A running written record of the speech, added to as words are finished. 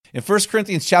In 1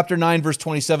 Corinthians chapter 9, verse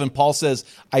 27, Paul says,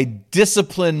 I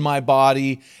discipline my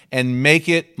body and make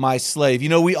it my slave. You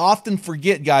know, we often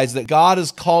forget, guys, that God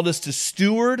has called us to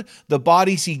steward the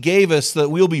bodies he gave us so that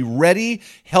we'll be ready,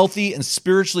 healthy, and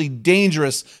spiritually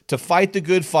dangerous to fight the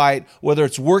good fight, whether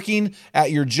it's working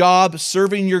at your job,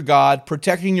 serving your God,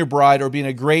 protecting your bride, or being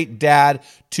a great dad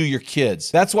to your kids.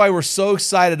 That's why we're so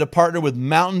excited to partner with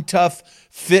Mountain Tough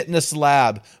Fitness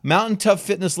Lab. Mountain Tough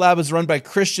Fitness Lab is run by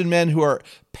Christian men who are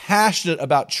passionate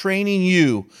about training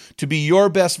you to be your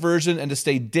best version and to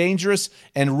stay dangerous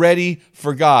and ready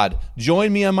for God.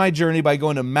 Join me on my journey by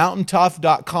going to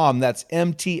mountaintough.com. That's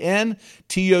MTNTOUGH,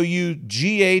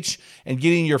 and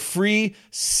getting your free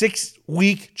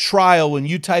 6-week trial when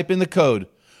you type in the code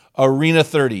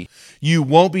ARENA30. You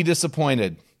won't be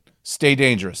disappointed. Stay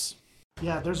dangerous.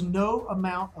 Yeah, there's no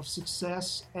amount of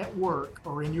success at work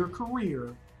or in your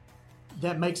career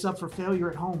that makes up for failure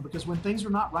at home, because when things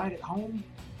are not right at home,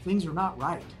 things are not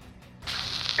right.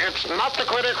 It's not the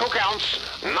critic who counts,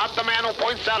 not the man who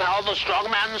points out how the strong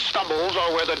man stumbles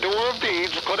or where the doer of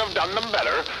deeds could have done them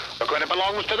better. The credit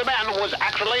belongs to the man who was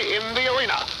actually in the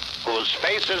arena, whose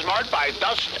face is marked by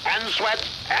dust and sweat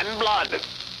and blood.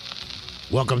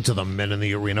 Welcome to the Men in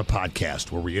the Arena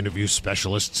podcast, where we interview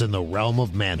specialists in the realm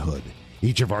of manhood.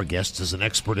 Each of our guests is an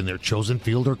expert in their chosen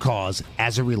field or cause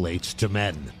as it relates to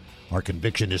men. Our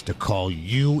conviction is to call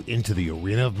you into the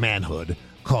arena of manhood,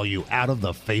 call you out of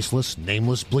the faceless,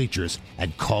 nameless bleachers,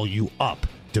 and call you up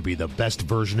to be the best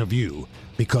version of you.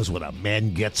 Because when a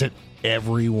man gets it,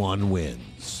 everyone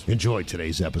wins. Enjoy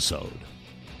today's episode.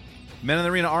 Men in the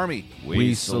Arena Army,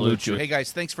 we salute you. Hey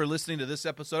guys, thanks for listening to this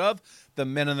episode of the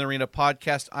Men in the Arena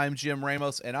podcast. I'm Jim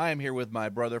Ramos, and I am here with my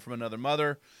brother from another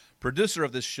mother, producer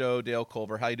of this show, Dale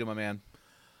Culver. How you doing, my man?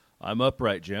 I'm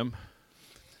upright, Jim.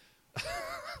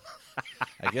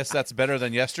 I guess that's better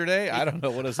than yesterday. I don't know.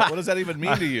 What does that even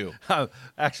mean to you?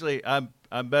 Actually, I'm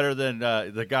better than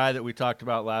the guy that we talked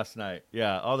about last night.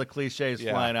 Yeah, all the cliches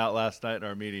flying out last night in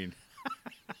our meeting.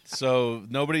 So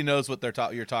nobody knows what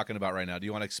you're talking about right now. Do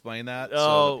you want to explain that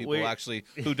so that people actually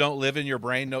who don't live in your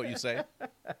brain know what you say?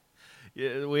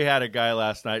 Yeah, we had a guy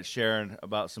last night sharing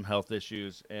about some health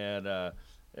issues, and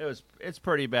it's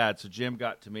pretty bad. So Jim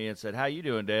got to me and said, "How you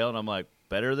doing, Dale?" And I'm like,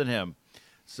 "Better than him."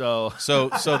 So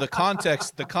the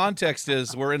context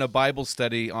is we're in a Bible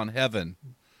study on heaven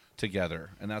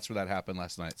together, and that's where that happened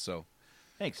last night. So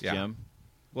thanks, Jim.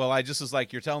 Well, I just was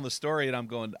like, you're telling the story, and I'm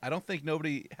going, I don't think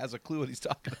nobody has a clue what he's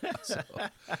talking about. So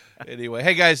anyway,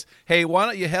 hey guys, why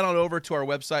don't you head on over to our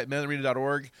website,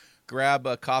 menarena.org, grab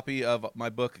a copy of my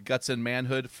book, Guts and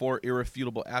Manhood, 4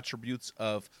 Irrefutable Attributes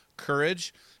of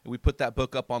Courage. And we put that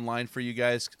book up online for you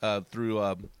guys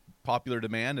through popular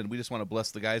demand, and we just want to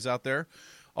bless the guys out there.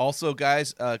 Also,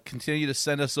 guys, continue to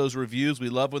send us those reviews. We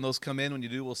love when those come in. When you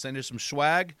do, we'll send you some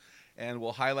swag, and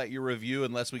we'll highlight your review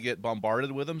unless we get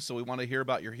bombarded with them. So we want to hear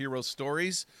about your hero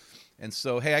stories. And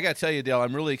so, hey, I got to tell you, Dale,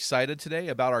 I'm really excited today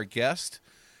about our guest.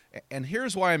 And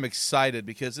here's why I'm excited,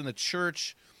 because in the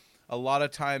church, a lot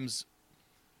of times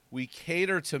we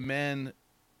cater to men,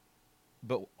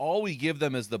 but all we give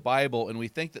them is the Bible, and we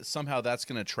think that somehow that's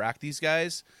going to attract these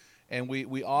guys. And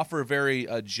we offer very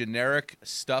generic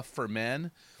stuff for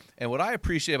men. And what I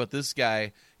appreciate about this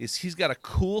guy is he's got a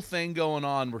cool thing going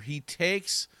on where he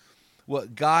takes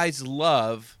what guys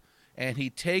love and he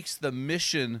takes the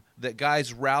mission that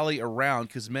guys rally around,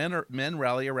 because men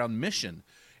rally around mission.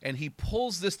 And he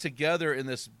pulls this together in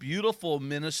this beautiful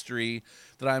ministry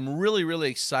that I'm really, really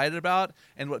excited about.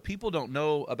 And what people don't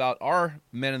know about our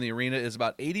Men in the Arena is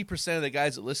about 80% of the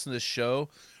guys that listen to this show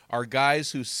are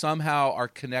guys who somehow are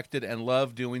connected and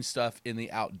love doing stuff in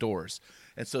the outdoors.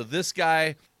 And so this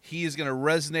guy, he is going to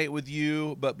resonate with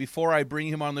you. But before I bring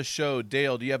him on the show,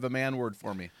 Dale, do you have a man word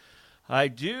for me? I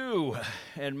do,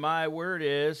 and my word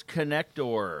is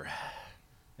connector.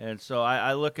 And so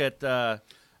I look at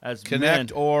as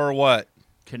connect men, or what?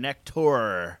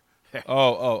 Connector.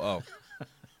 Oh.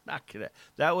 Not connect.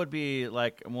 That would be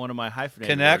like one of my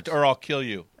hyphenated Connect words. or I'll kill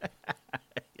you.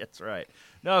 That's right.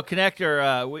 No,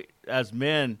 connector, we as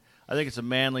men, I think it's a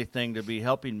manly thing to be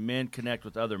helping men connect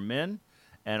with other men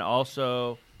and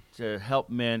also to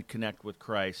help men connect with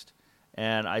Christ.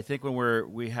 And I think when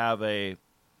we have a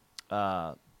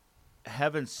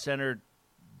heaven-centered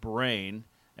brain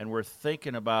and we're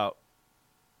thinking about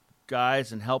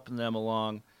guys and helping them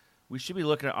along, we should be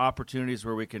looking at opportunities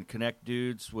where we can connect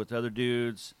dudes with other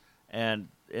dudes, and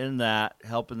in that,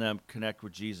 helping them connect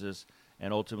with Jesus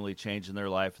and ultimately changing their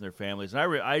life and their families. And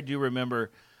I do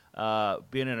remember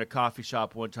being in a coffee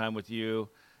shop one time with you,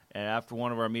 and after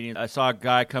one of our meetings, I saw a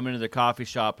guy come into the coffee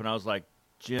shop, and I was like,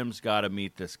 Jim's got to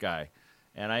meet this guy.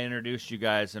 and I introduced you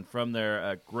guys, and from there,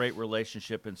 a great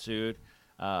relationship ensued,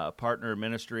 a partner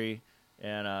ministry,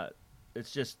 and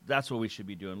it's just that's what we should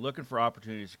be doing, looking for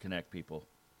opportunities to connect people.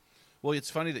 Well,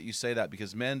 it's funny that you say that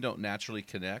because men don't naturally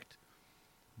connect,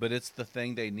 but it's the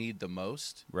thing they need the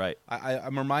most. Right.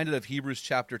 I'm reminded of Hebrews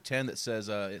chapter 10 that says,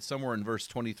 it's somewhere in verse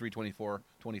 23, 24,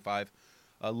 25,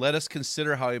 let us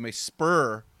consider how we may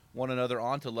spur one another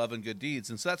on to love and good deeds.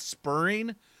 And so that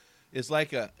spurring is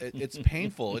like it's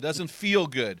painful. It doesn't feel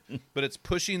good, but it's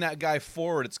pushing that guy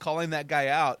forward. It's calling that guy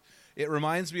out. It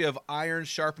reminds me of iron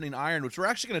sharpening iron, which we're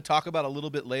actually going to talk about a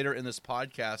little bit later in this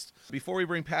podcast. Before we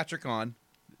bring Patrick on,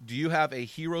 do you have a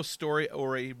hero story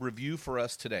or a review for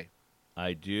us today?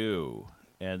 I do.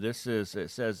 And this is, it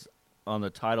says on the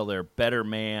title there, Better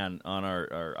Man on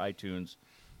our iTunes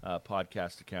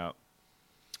podcast account.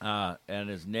 And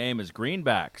his name is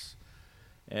Greenbacks.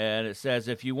 And it says,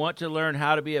 if you want to learn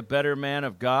how to be a better man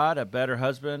of God, a better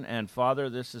husband and father,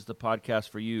 this is the podcast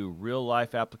for you. Real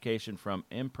life application from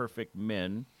imperfect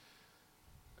men.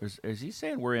 Is he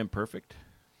saying we're imperfect?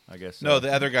 I guess so. No,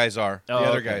 the other guys are. The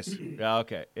other guys. Yeah,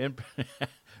 okay.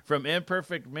 From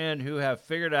imperfect men who have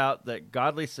figured out that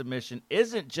godly submission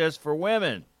isn't just for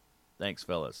women. Thanks,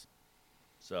 fellas.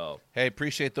 So, hey,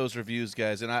 appreciate those reviews,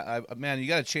 guys. And I man, you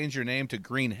got to change your name to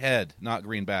Greenhead, not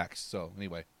Greenbacks. So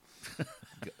anyway,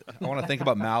 I want to think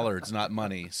about mallards, not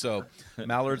money. So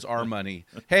mallards are money.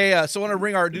 Hey, so I want to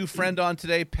bring our new friend on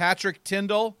today, Patrick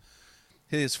Tyndall.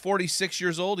 He is 46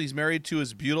 years old. He's married to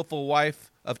his beautiful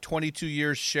wife of 22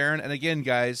 years, Sharon. And again,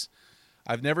 guys,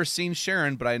 I've never seen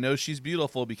Sharon, but I know she's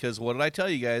beautiful because what did I tell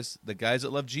you guys? The guys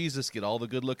that love Jesus get all the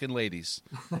good-looking ladies.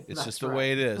 It's just the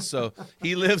way it is. So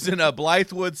he lives in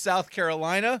Blythewood, South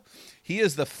Carolina. He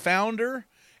is the founder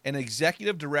and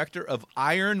executive director of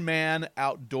Iron Man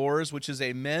Outdoors, which is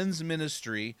a men's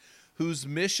ministry whose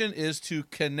mission is to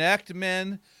connect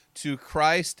men to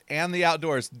Christ and the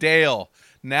outdoors. Dale,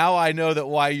 now I know that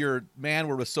why your man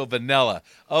word was so vanilla.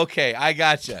 Okay, I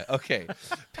gotcha. Okay.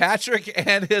 Patrick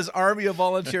and his army of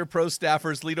volunteer pro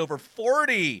staffers lead over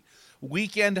 40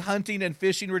 weekend hunting and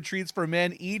fishing retreats for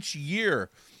men each year.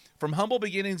 From humble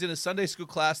beginnings in a Sunday school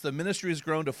class, the ministry has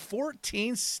grown to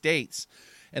 14 states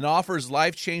and offers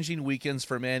life-changing weekends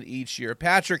for men each year.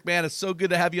 Patrick, man, it's so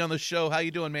good to have you on the show. How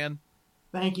you doing, man?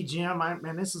 Thank you, Jim.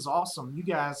 Man, this is awesome. You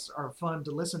guys are fun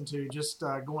to listen to, just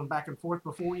going back and forth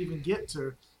before we even get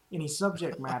to any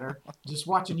subject matter. Just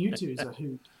watching you two is a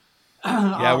hoot.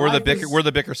 Yeah, we're the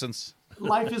Bickersons.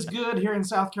 Life is good here in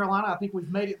South Carolina. I think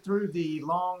we've made it through the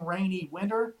long, rainy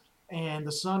winter, and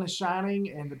the sun is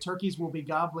shining, and the turkeys will be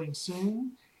gobbling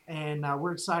soon, and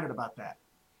we're excited about that.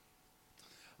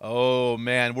 Oh,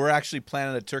 man, we're actually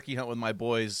planning a turkey hunt with my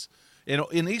boys.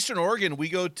 In Eastern Oregon, we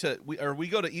go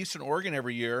to Eastern Oregon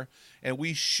every year, and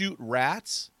we shoot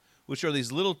rats, which are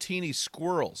these little teeny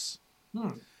squirrels.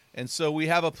 And so we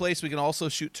have a place we can also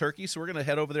shoot turkey. So we're going to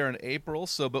head over there in April.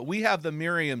 But we have the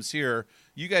Miriams here.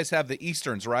 You guys have the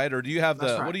Easterns, right? Or do you have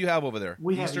right. What do you have over there?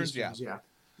 We Easterns? Have Easterns,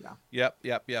 yeah.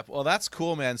 Yep. Well, that's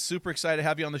cool, man. Super excited to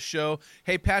have you on the show.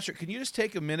 Hey, Patrick, can you just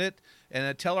take a minute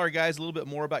and tell our guys a little bit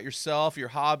more about yourself, your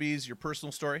hobbies, your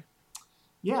personal story?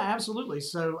 Yeah, absolutely.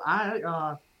 So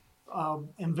I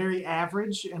am very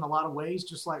average in a lot of ways,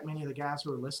 just like many of the guys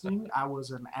who are listening. I was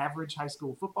an average high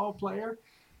school football player.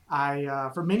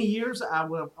 For many years, I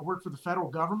worked for the federal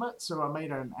government, so I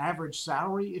made an average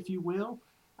salary, if you will.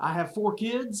 I have 4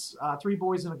 kids, 3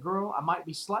 boys and a girl. I might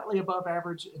be slightly above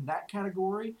average in that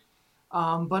category,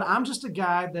 but I'm just a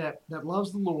guy that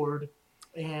loves the Lord,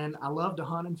 and I love to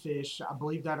hunt and fish. I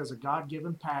believe that is a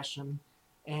God-given passion,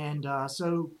 and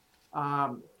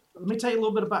let me tell you a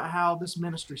little bit about how this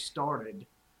ministry started.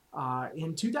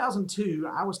 In 2002,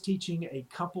 I was teaching a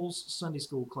couples Sunday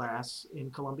school class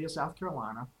in Columbia, South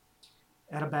Carolina,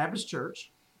 at a Baptist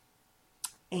church.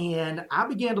 And I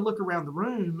began to look around the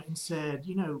room and said,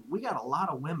 we got a lot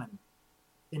of women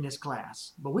in this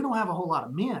class, but we don't have a whole lot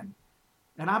of men.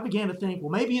 And I began to think,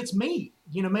 well, maybe it's me.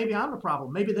 Maybe I'm the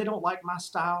problem. Maybe they don't like my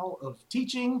style of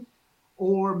teaching.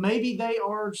 Or maybe they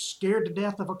are scared to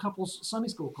death of a couple's Sunday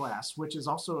school class, which is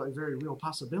also a very real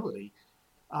possibility.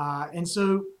 And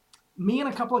so me and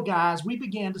a couple of guys, we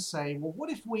began to say, well, what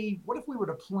if we were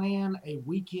to plan a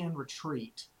weekend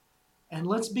retreat? And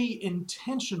let's be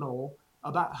intentional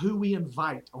about who we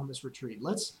invite on this retreat.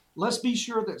 Let's be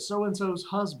sure that so-and-so's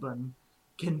husband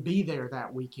can be there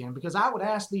that weekend. Because I would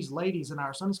ask these ladies in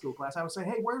our Sunday school class, I would say,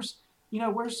 hey, where's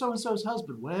so-and-so's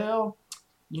husband? Well,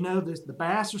 the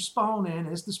bass are spawning.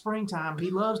 It's the springtime.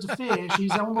 He loves to fish.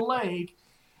 He's on the lake.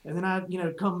 And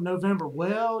then come November,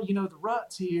 well, the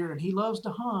rut's here and he loves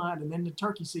to hunt. And then the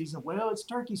turkey season, well, it's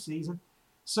turkey season.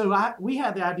 So we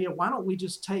had the idea, why don't we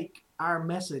just take our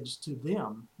message to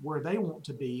them where they want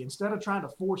to be. Instead of trying to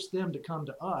force them to come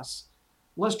to us,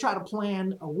 let's try to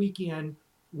plan a weekend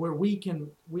where we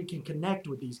can connect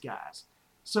with these guys.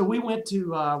 So we went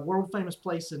to a world famous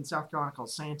place in South Carolina called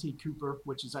Santee Cooper,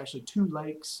 which is actually 2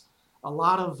 lakes. A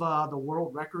lot of the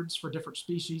world records for different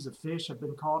species of fish have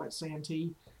been caught at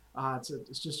Santee.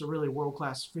 It's just a really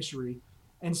world-class fishery.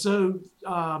 And so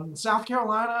South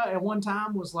Carolina at one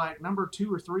time was like number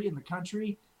 2 or 3 in the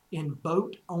country in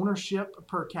boat ownership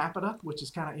per capita, which is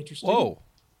kind of interesting. Whoa.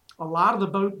 A lot of the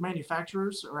boat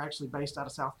manufacturers are actually based out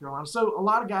of South Carolina. So a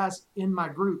lot of guys in my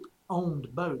group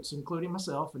owned boats, including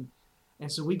myself.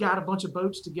 And so we got a bunch of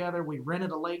boats together. We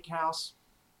rented a lake house.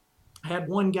 Had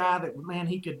one guy that, man,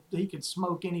 he could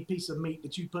smoke any piece of meat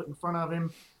that you put in front of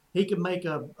him. He could make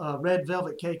a red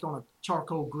velvet cake on a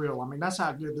charcoal grill. I mean, that's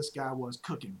how good this guy was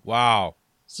cooking. Wow.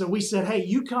 So we said, hey,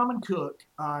 you come and cook.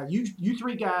 You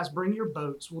 3 guys bring your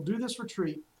boats. We'll do this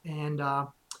retreat. And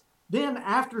then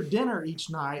after dinner each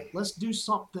night, let's do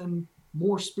something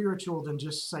more spiritual than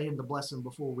just saying the blessing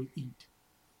before we eat.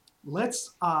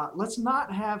 Let's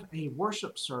not have a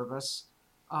worship service.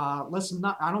 I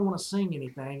don't want to sing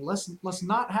anything. Let's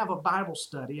not have a Bible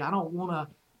study. I don't want to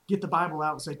get the Bible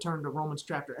out and say turn to Romans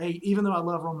chapter 8, even though I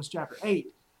love Romans chapter 8.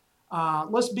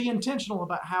 Let's be intentional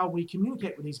about how we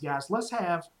communicate with these guys. Let's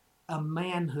have a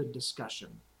manhood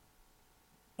discussion.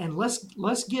 And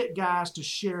let's get guys to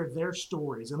share their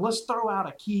stories. And let's throw out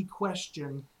a key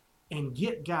question and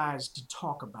get guys to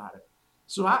talk about it.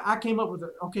 So I came up with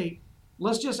okay,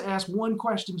 let's just ask one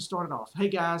question to start it off. Hey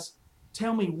guys,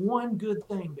 tell me one good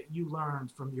thing that you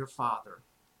learned from your father.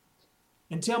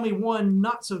 And tell me one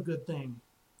not so good thing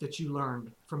that you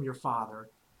learned from your father.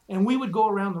 And we would go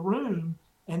around the room,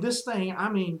 and this thing, I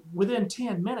mean, within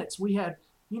 10 minutes, we had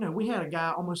a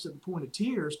guy almost at the point of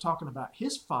tears talking about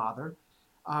his father.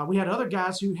 We had other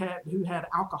guys who had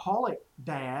alcoholic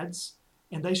dads,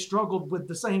 and they struggled with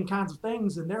the same kinds of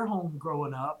things in their home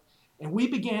growing up. And we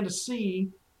began to see,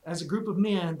 as a group of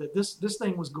men, that this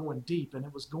thing was going deep, and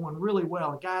it was going really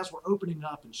well. And guys were opening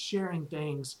up and sharing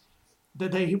things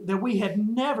that we had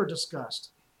never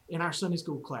discussed in our Sunday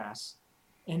school class.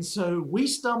 And so we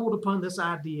stumbled upon this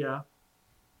idea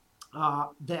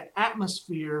that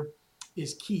atmosphere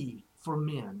is key for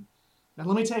men. And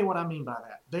let me tell you what I mean by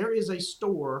that. There is a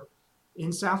store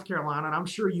in South Carolina, and I'm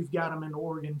sure you've got them in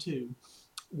Oregon too,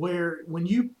 where when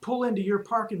you pull into your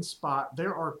parking spot,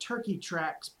 there are turkey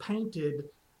tracks painted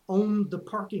on the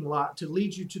parking lot to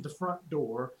lead you to the front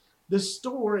door. This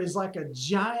store is like a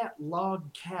giant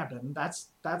log cabin. That's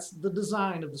the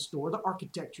design of the store, the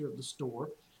architecture of the store.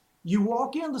 You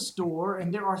walk in the store,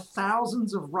 and there are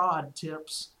thousands of rod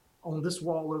tips on this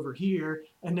wall over here,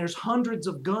 and there's hundreds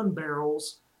of gun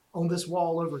barrels on this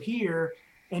wall over here.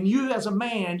 And you, as a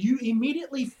man, you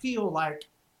immediately feel like,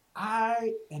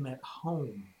 I am at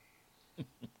home.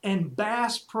 And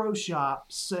Bass Pro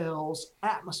Shop sells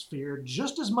atmosphere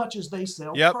just as much as they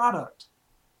sell product.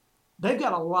 They've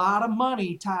got a lot of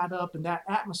money tied up in that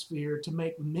atmosphere to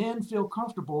make men feel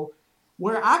comfortable,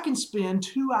 where I can spend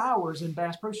 2 hours in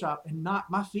Bass Pro Shop and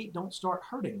my feet don't start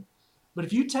hurting. But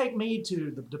if you take me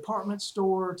to the department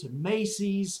store, to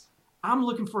Macy's, I'm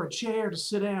looking for a chair to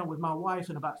sit down with my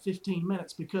wife in about 15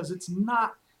 minutes because it's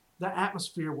not the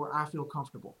atmosphere where I feel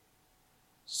comfortable.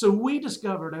 So we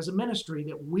discovered as a ministry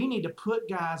that we need to put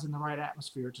guys in the right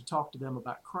atmosphere to talk to them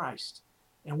about Christ.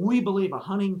 And we believe a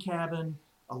hunting cabin,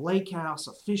 a lake house,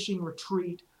 a fishing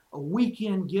retreat, a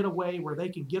weekend getaway where they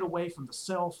can get away from the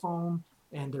cell phone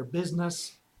and their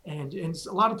business. And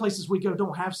a lot of places we go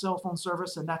don't have cell phone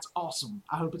service, and that's awesome.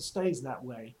 I hope it stays that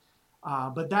way.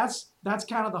 But that's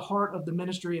kind of the heart of the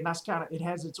ministry, and it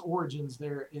has its origins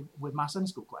there with my Sunday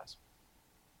school class.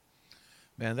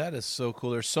 Man, that is so cool.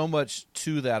 There's so much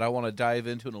to that I want to dive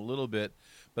into in a little bit,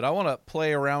 but I want to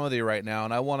play around with you right now,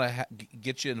 and I want to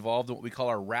get you involved in what we call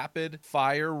our rapid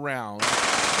fire round.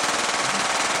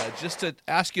 Just to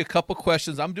ask you a couple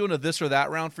questions. I'm doing a this or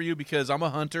that round for you because I'm a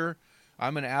hunter.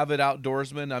 I'm an avid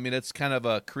outdoorsman. I mean, it's kind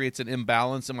of creates an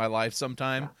imbalance in my life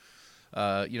sometime.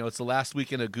 It's the last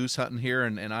weekend of goose hunting here,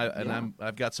 and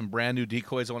I've got some brand new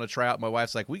decoys I want to try out. My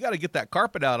wife's like, "We got to get that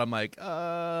carpet out." I'm like,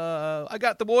 "I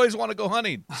got the boys want to go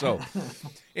hunting." So,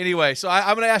 anyway,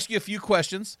 I'm going to ask you a few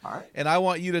questions, all right, and I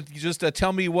want you to just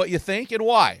tell me what you think and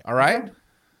why. All right?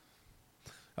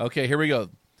 Okay, here we go.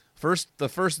 The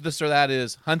first this or that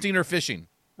is hunting or fishing.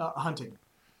 Hunting.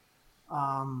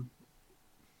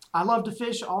 I love to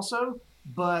fish also.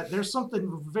 But there's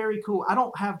something very cool. I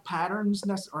don't have patterns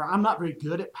or I'm not very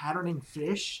good at patterning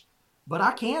fish, but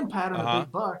I can pattern a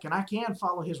big buck, and I can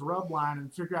follow his rub line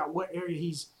and figure out what area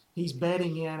he's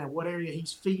bedding in and what area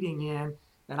he's feeding in.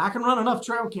 And I can run enough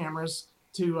trail cameras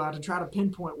to try to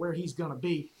pinpoint where he's going to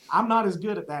be. I'm not as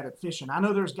good at that at fishing. I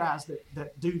know there's guys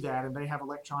that do that, and they have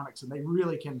electronics, and they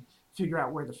really can figure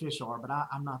out where the fish are, but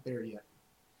I'm not there yet.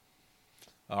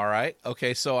 All right.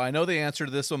 Okay, so I know the answer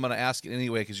to this, so I'm going to ask it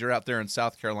anyway because you're out there in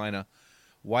South Carolina.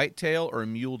 Whitetail or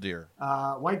mule deer?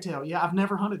 Whitetail. Yeah, I've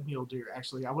never hunted mule deer,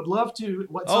 actually. I would love to.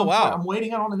 Wow. I'm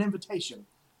waiting on an invitation.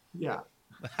 Yeah.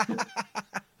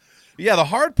 Yeah, the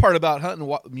hard part about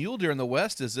hunting mule deer in the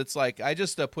West is it's like I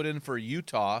just put in for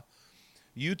Utah.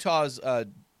 Utah's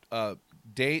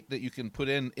date that you can put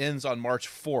in ends on March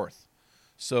 4th.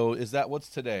 So is that what's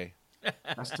today?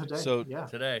 That's today. So yeah.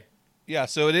 Today. Yeah,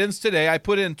 so it ends today. I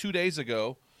put in 2 days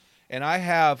ago, and I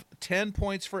have 10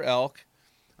 points for elk.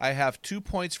 I have 2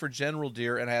 points for general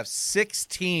deer, and I have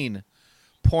 16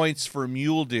 points for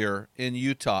mule deer in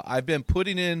Utah. I've been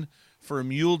putting in for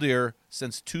mule deer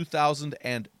since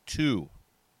 2002.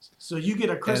 So you get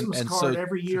a Christmas and card so,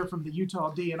 every year from the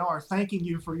Utah DNR thanking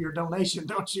you for your donation,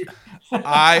 don't you?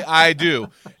 I do.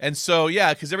 And so,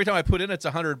 yeah, because every time I put in, it's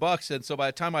 $100. And so by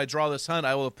the time I draw this hunt,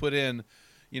 I will have put in,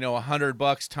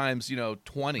 $100 times,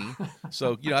 20.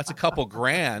 So, that's a couple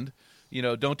grand.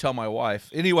 Don't tell my wife.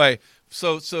 Anyway,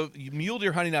 so mule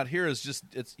deer hunting out here is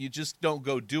you just don't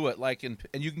go do it.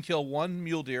 And you can kill one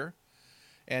mule deer,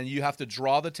 and you have to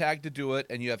draw the tag to do it,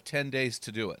 and you have 10 days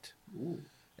to do it. Ooh.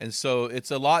 And so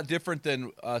it's a lot different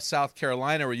than South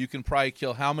Carolina, where you can probably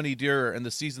kill how many deer, and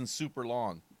the season's super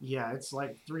long. Yeah, it's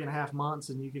like 3.5 months,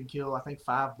 and you can kill, I think,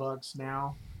 5 bucks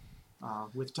now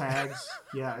with tags.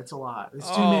 Yeah, it's a lot. It's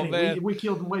too many. Man. We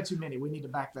killed way too many. We need to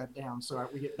back that down so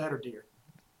we get better deer.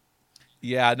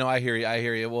 Yeah, no, I hear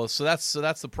you. Well, so that's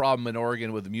the problem in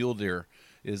Oregon with mule deer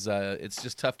is it's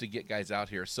just tough to get guys out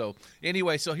here. So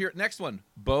anyway, so here next one,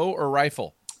 bow or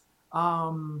rifle?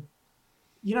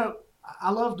 I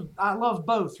love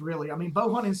both, really. I mean,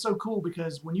 bow hunting is so cool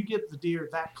because when you get the deer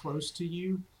that close to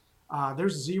you,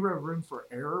 there's zero room for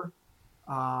error.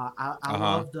 I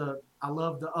love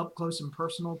the up close and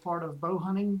personal part of bow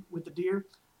hunting with the deer.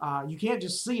 You can't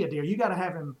just see a deer. You got to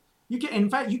have him. In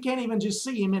fact, you can't even just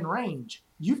see him in range.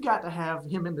 You've got to have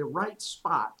him in the right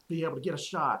spot to be able to get a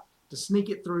shot, to sneak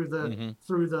it through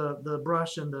the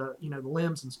brush and the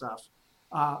limbs and stuff.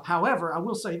 However, I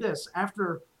will say this: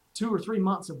 after 2 or 3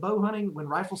 months of bow hunting, when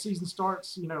rifle season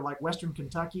starts, like Western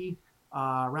Kentucky,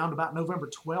 around about November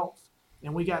 12th,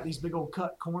 and we got these big old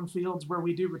cut cornfields where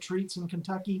we do retreats in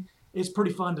Kentucky, it's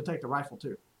pretty fun to take the rifle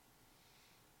too.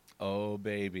 Oh,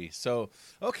 baby. So,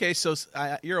 okay, so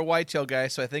you're a whitetail guy,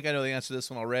 so I think I know the answer to this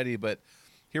one already, but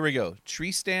here we go.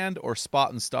 Tree stand or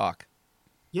spot and stock?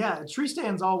 Yeah, tree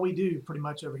stand's all we do pretty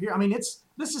much over here. I mean,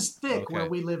 this is thick Okay. where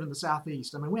we live in the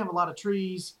southeast. I mean, we have a lot of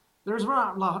trees. There's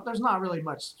not really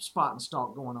much spot and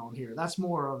stalk going on here. That's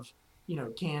more of,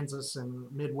 Kansas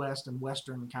and Midwest and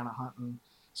Western kind of hunting.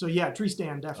 So yeah, tree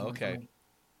stand definitely. Okay. For me.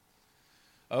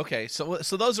 Okay,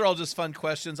 so those are all just fun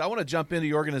questions. I want to jump into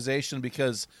your organization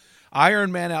because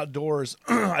Iron Man Outdoors.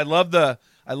 I love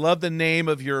the name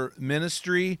of your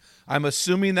ministry. I'm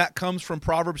assuming that comes from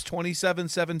Proverbs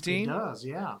 27:17. It does,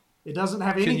 yeah. It doesn't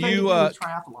have anything to do with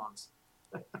triathlons.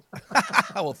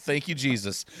 Well, thank you,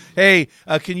 Jesus. Hey,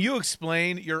 can you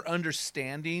explain your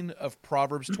understanding of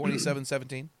Proverbs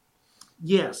 27:17?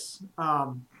 Yes.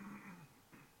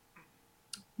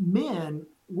 Men,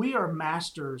 we are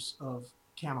masters of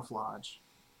camouflage.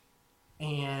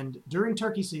 And during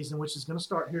turkey season, which is going to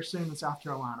start here soon in South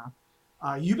Carolina,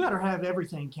 you better have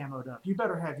everything camoed up. You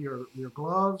better have your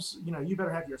gloves, you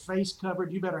better have your face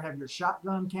covered. You better have your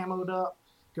shotgun camoed up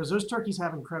because those turkeys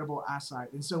have incredible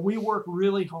eyesight. And so we work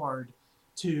really hard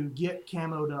to get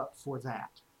camoed up for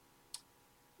that.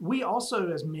 We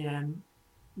also, as men,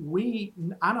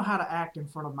 I know how to act in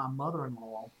front of my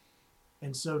mother-in-law,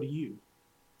 and so do you.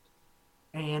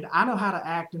 And I know how to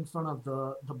act in front of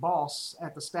the boss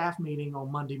at the staff meeting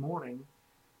on Monday morning.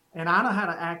 And I know how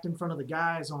to act in front of the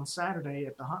guys on Saturday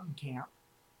at the hunting camp.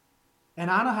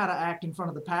 And I know how to act in front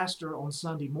of the pastor on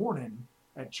Sunday morning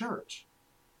at church.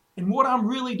 And what I'm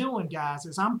really doing, guys,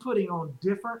 is I'm putting on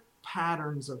different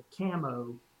patterns of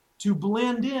camo to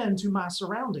blend into my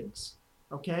surroundings.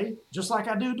 Okay? Just like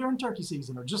I do during turkey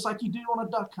season, or just like you do on a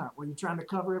duck hunt where you're trying to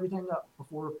cover everything up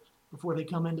before they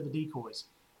come into the decoys.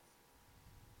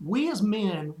 We as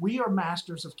men, we are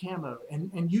masters of camo,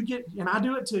 and I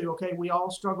do it too, okay? We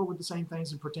all struggle with the same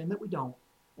things and pretend that we don't,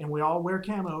 and we all wear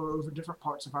camo over different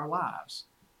parts of our lives.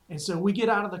 And so we get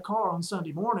out of the car on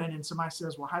Sunday morning, and somebody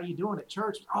says, well, how you doing at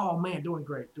church? Oh, man, doing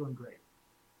great.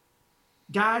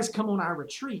 Guys come on our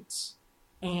retreats,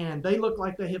 and they look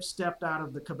like they have stepped out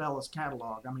of the Cabela's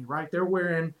catalog. I mean, right? They're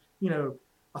wearing,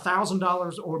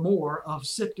 $1,000 or more of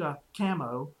Sitka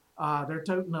camo. They're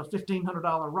toting a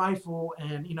 $1,500 rifle,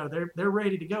 and they're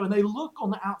ready to go. And they look on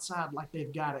the outside like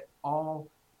they've got it all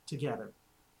together,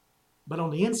 but on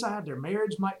the inside, their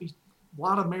marriage might be. A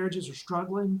lot of marriages are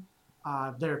struggling.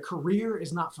 Their career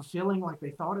is not fulfilling like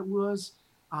they thought it was.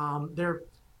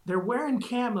 They're wearing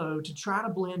camo to try to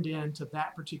blend into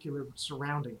that particular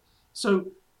surrounding. So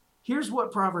here's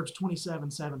what Proverbs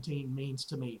 27:17 means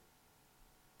to me.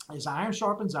 As iron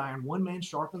sharpens iron, one man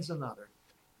sharpens another.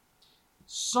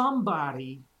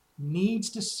 Somebody needs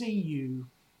to see you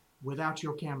without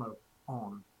your camo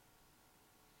on.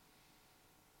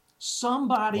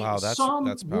 Somebody, Wow, that's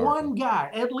powerful. one guy,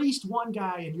 at least one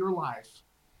guy in your life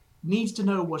needs to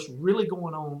know what's really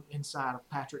going on inside of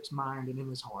Patrick's mind and in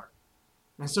his heart.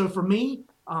 And so for me,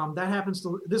 that happens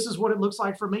to, this is what it looks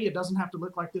like for me. It doesn't have to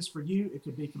look like this for you. It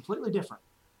could be completely different.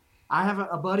 I have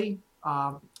a buddy,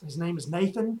 his name is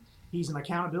Nathan. He's an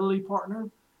accountability partner.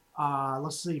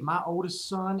 Let's see, my oldest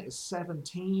son is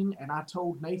 17, and I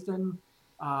told Nathan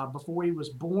before he was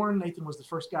born. Nathan was the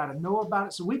first guy to know about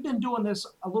it. So we've been doing this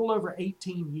a little over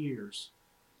 18 years.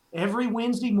 Every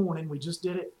Wednesday morning, we just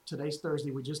did it. Today's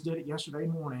Thursday. We just did it yesterday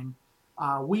morning.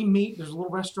 We meet. There's a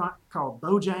little restaurant called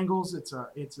Bojangles. It's a.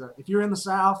 If you're in the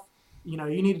South, you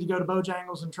need to go to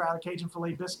Bojangles and try the Cajun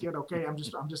filet biscuit. Okay,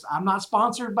 I'm not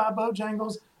sponsored by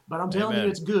Bojangles, but I'm telling you,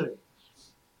 it's good.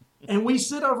 And we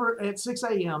sit over at 6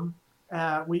 a.m.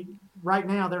 Right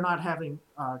now, they're not having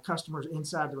customers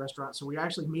inside the restaurant, so we're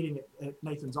actually meeting at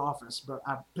Nathan's office. But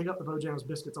I pick up the Bojangles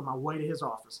biscuits on my way to his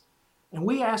office. And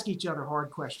we ask each other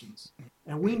hard questions.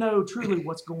 And we know truly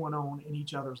what's going on in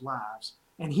each other's lives.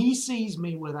 And he sees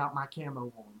me without my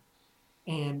camo on.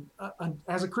 And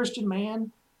as a Christian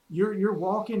man, you're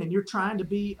walking and you're trying to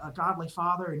be a godly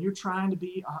father and you're trying to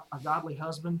be a godly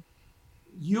husband.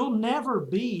 You'll never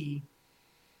be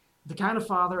the kind of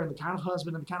father and the kind of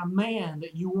husband and the kind of man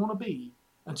that you want to be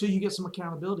until you get some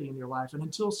accountability in your life and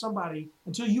until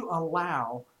you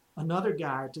allow another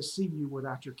guy to see you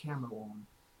without your camo on.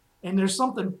 And there's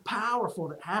something powerful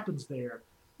that happens there.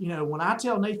 When I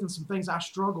tell Nathan some things I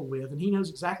struggle with, and he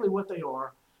knows exactly what they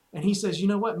are, and he says, you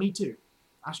know what, me too.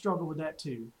 I struggle with that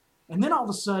too. And then all of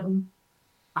a sudden,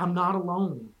 I'm not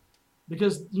alone.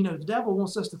 Because, the devil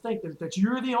wants us to think that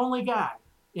you're the only guy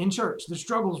in church that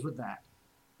struggles with that.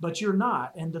 But you're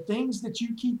not. And the things that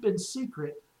you keep in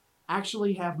secret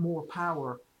actually have more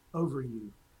power over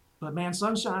you. But man,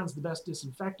 sunshine's the best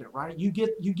disinfectant, right? You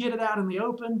get it out in the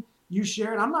open, you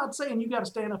share it. I'm not saying you got to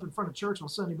stand up in front of church on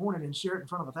Sunday morning and share it in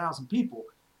front of 1,000 people.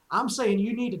 I'm saying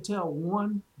you need to tell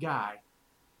one guy,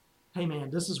 hey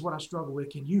man, this is what I struggle with.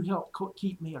 Can you help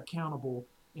keep me accountable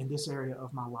in this area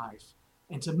of my life?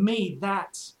 And to me,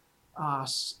 that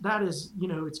is,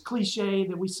 it's cliche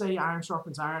that we say iron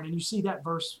sharpens iron, and you see that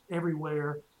verse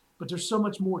everywhere, but there's so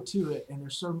much more to it. And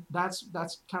that's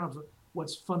kind of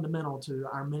what's fundamental to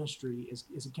our ministry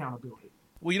is accountability.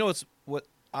 Well, what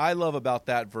I love about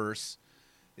that verse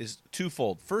is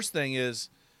twofold. First thing is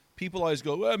people always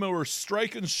go, well, we're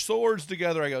striking swords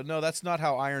together. I go, no, that's not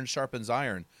how iron sharpens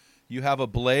iron. You have a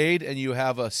blade and you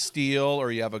have a steel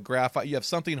or you have a graphite. You have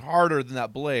something harder than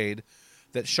that blade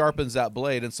that sharpens that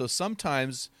blade. And so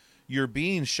sometimes you're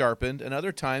being sharpened and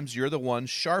other times you're the one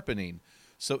sharpening.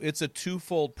 So it's a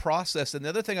twofold process. And the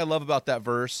other thing I love about that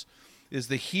verse is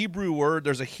the Hebrew word.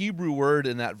 There's a Hebrew word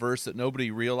in that verse that nobody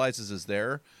realizes is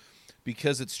there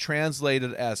because it's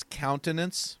translated as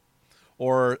countenance,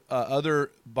 or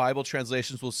other Bible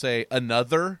translations will say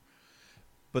another.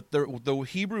 But the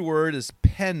Hebrew word is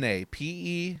pene,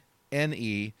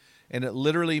 P-E-N-E, and it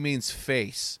literally means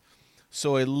face.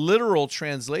 So a literal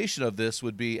translation of this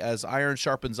would be, as iron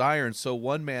sharpens iron, so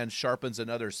one man sharpens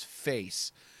another's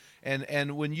face.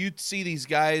 And when you see these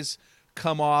guys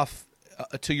come off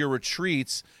to your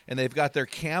retreats and they've got their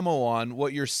camo on,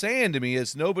 what you're saying to me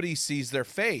is nobody sees their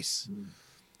face.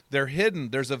 They're hidden.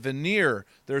 There's a veneer.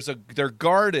 They're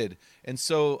guarded. And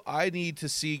so I need to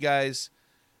see guys'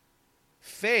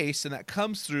 face, and that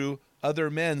comes through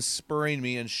other men spurring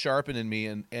me and sharpening me,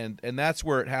 and that's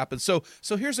where it happens. So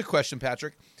here's a question,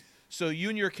 Patrick. So you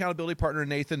and your accountability partner,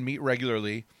 Nathan, meet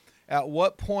regularly. At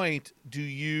what point do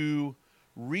you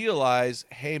realize,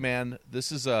 hey, man,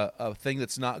 this is a thing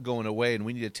that's not going away, and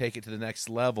we need to take it to the next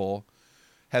level?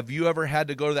 Have you ever had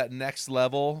to go to that next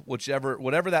level,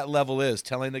 whatever that level is,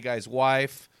 telling the guy's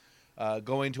wife,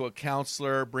 going to a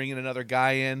counselor, bringing another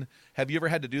guy in? Have you ever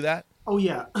had to do that? Oh,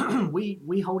 yeah.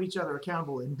 We hold each other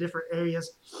accountable in different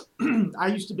areas. I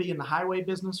used to be in the highway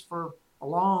business for a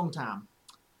long time.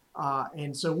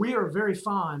 And so we are very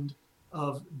fond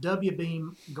of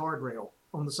W-beam guardrail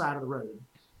on the side of the road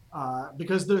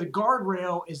because the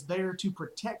guardrail is there to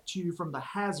protect you from the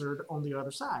hazard on the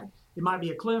other side. It might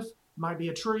be a cliff, it might be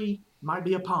a tree, it might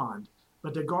be a pond,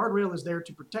 but the guardrail is there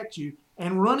to protect you.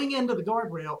 And running into the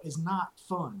guardrail is not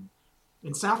fun.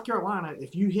 In South Carolina,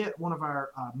 if you hit one of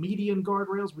our median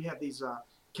guardrails, we have these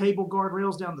cable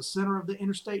guardrails down the center of the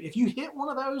interstate. If you hit one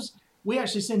of those, we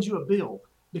actually send you a bill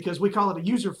because we call it a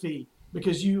user fee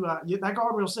because that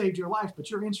guardrail saved your life, but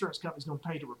your insurance company's going to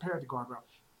pay to repair the guardrail.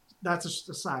 That's just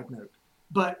a side note.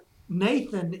 But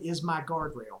Nathan is my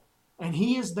guardrail, and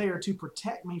he is there to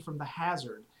protect me from the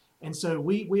hazard. And so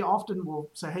we often will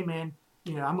say, hey, man,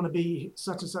 I'm going to be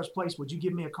such and such place. Would you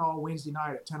give me a call Wednesday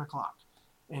night at 10 o'clock?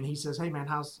 And he says, hey, man,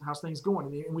 how's things going?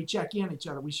 And we check in each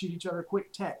other. We shoot each other a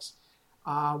quick text.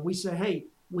 We say, hey,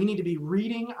 we need to be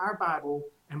reading our Bible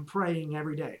and praying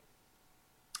every day.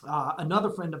 Another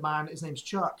friend of mine, his name's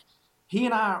Chuck. He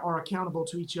and I are accountable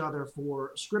to each other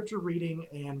for scripture reading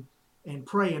and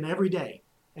praying every day.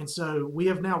 And so we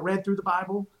have now read through the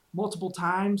Bible multiple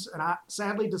times. And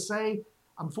sadly to say,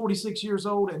 I'm 46 years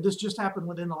old, and this just happened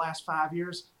within the last 5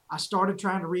 years. I started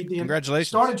trying to read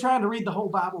the whole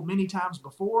Bible many times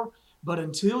before, but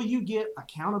until you get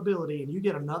accountability and you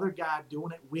get another guy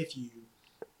doing it with you,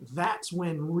 that's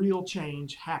when real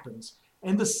change happens.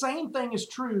 And the same thing is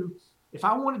true if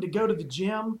I wanted to go to the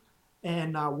gym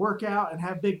and work out and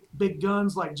have big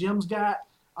guns like Jim's got.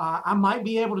 I might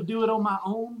be able to do it on my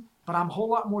own, but I'm a whole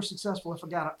lot more successful if I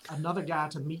got another guy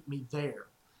to meet me there.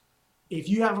 If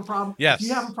you have a problem, Yes. If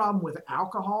you have a problem with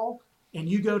alcohol and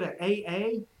you go to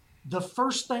AA, the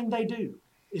first thing they do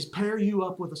is pair you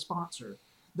up with a sponsor.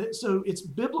 So it's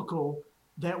biblical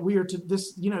that we are to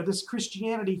this. This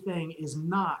Christianity thing is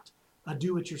not a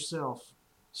do-it-yourself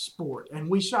sport. And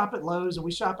we shop at Lowe's and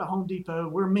we shop at Home Depot.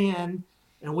 We're men,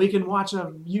 and we can watch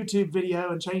a YouTube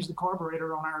video and change the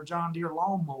carburetor on our John Deere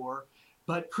lawnmower.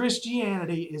 But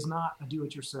Christianity is not a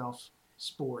do-it-yourself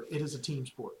sport. It is a team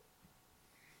sport.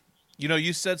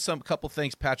 You said couple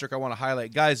things, Patrick, I want to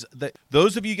highlight. Guys,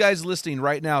 those of you guys listening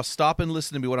right now, stop and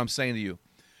listen to me what I'm saying to you.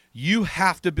 You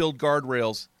have to build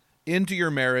guardrails into your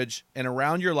marriage and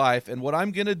around your life. And what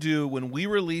I'm going to do when we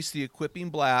release the Equipping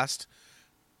Blast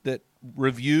that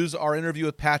reviews our interview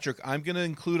with Patrick, I'm going to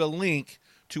include a link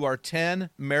to our 10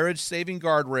 marriage-saving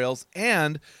guardrails,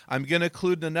 and I'm going to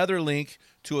include another link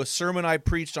to a sermon I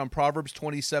preached on Proverbs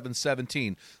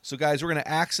 27:17. So, guys, we're going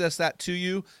to access that to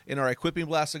you in our Equipping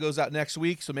Blast that goes out next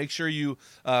week, so make sure you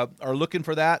are looking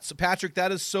for that. So, Patrick,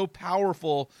 that is so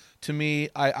powerful to me.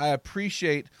 I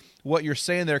appreciate what you're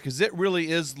saying there because it really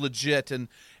is legit, and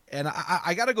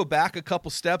I got to go back a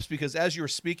couple steps because as you were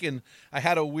speaking, I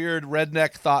had a weird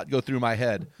redneck thought go through my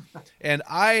head. And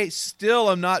I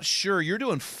still am not sure. You're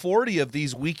doing 40 of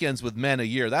these weekends with men a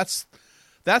year. That's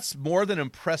more than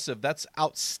impressive. That's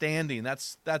outstanding.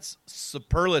 That's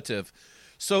superlative.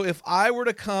 So if I were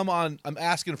to come on, I'm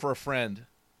asking for a friend.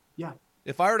 Yeah.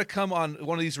 If I were to come on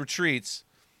one of these retreats,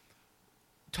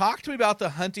 talk to me about the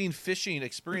hunting, fishing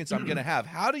experience I'm going to have.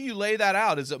 How do you lay that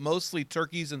out? Is it mostly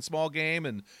turkeys and small game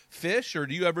and fish, or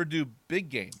do you ever do big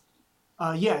game?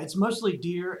 Yeah, it's mostly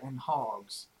deer and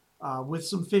hogs with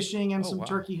some fishing and some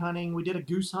turkey hunting. We did a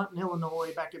goose hunt in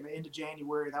Illinois back at the end of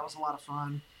January. That was a lot of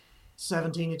fun.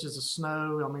 17 inches of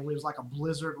snow. I mean, it was like a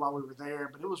blizzard while we were there,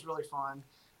 but it was really fun.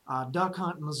 Duck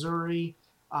hunt in Missouri.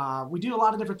 We do a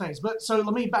lot of different things. But so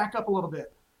let me back up a little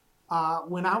bit.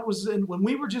 When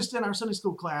we were just in our Sunday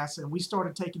school class and we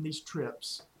started taking these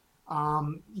trips,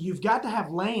 you've got to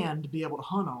have land to be able to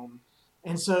hunt on.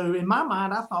 And so in my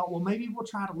mind, I thought, well, maybe we'll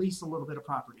try to lease a little bit of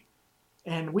property.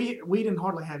 And we didn't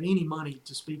hardly have any money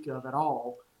to speak of at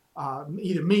all,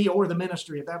 either me or the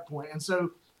ministry at that point. And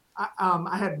so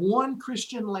I had one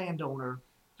Christian landowner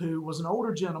who was an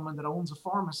older gentleman that owns a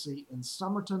pharmacy in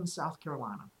Summerton, South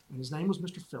Carolina. And his name was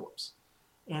Mr. Phillips.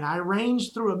 And I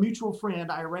arranged through a mutual friend,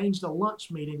 a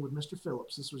lunch meeting with Mr.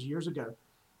 Phillips. This was years ago.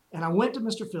 And I went to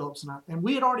Mr. Phillips, and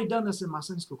we had already done this in my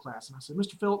Sunday school class. And I said,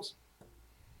 Mr. Phillips,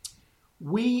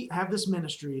 we have this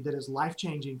ministry that is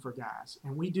life-changing for guys.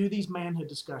 And we do these manhood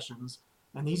discussions,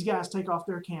 and these guys take off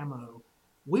their camo.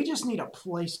 We just need a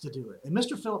place to do it. And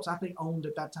Mr. Phillips, I think, owned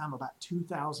at that time about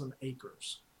 2,000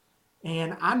 acres.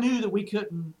 And I knew that we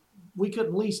couldn't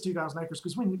lease 2,000 acres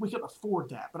because we couldn't afford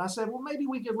that. But I said, well, maybe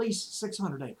we could lease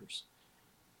 600 acres.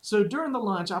 So during the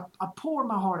lunch, I poured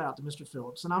my heart out to Mr.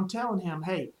 Phillips, and I'm telling him,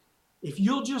 hey, if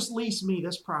you'll just lease me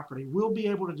this property, we'll be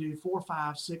able to do 4,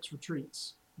 5, 6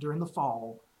 retreats during the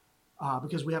fall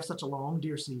because we have such a long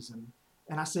deer season.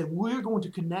 And I said, we're going to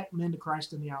connect men to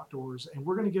Christ in the outdoors, and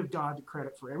we're going to give God the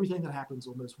credit for everything that happens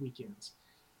on those weekends.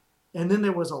 And then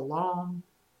there was a long,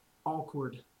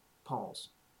 awkward pause.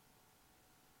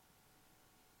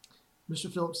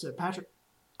 Mr. Phillips said, Patrick,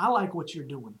 I like what you're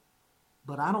doing,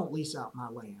 but I don't lease out my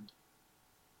land.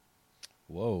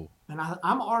 Whoa. And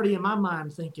I'm already in my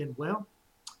mind thinking, well,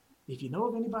 if you know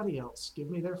of anybody else, give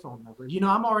me their phone number.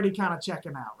 I'm already kind of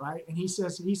checking out, right? And he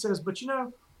says, but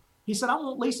he said, I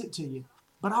won't lease it to you,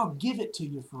 but I'll give it to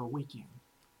you for a weekend.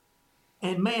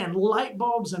 And man, light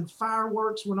bulbs and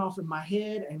fireworks went off in my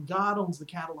head, and God owns the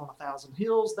cattle on 1,000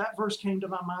 hills. That verse came to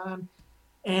my mind.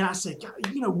 And I said,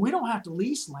 God, we don't have to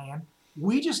lease land.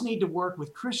 We just need to work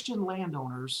with Christian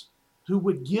landowners who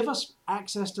would give us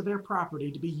access to their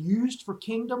property to be used for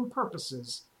kingdom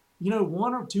purposes,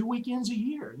 1 or 2 weekends a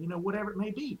year, whatever it may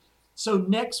be. So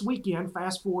next weekend,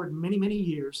 fast forward many, many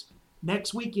years,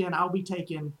 next weekend I'll be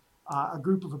taking a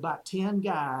group of about 10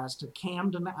 guys to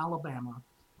Camden, Alabama,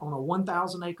 on a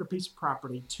 1,000-acre piece of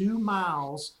property, 2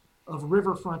 miles of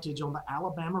river frontage on the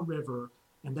Alabama River,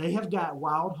 and they have got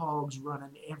wild hogs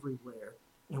running everywhere.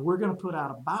 And we're going to put out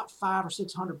about 500 or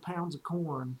 600 pounds of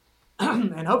corn,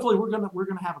 and hopefully we're going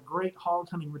to have a great hog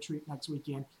hunting retreat next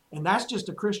weekend. And that's just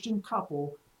a Christian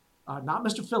couple, not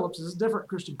Mr. Phillips. This is a different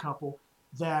Christian couple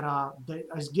that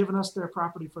has given us their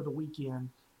property for the weekend,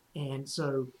 and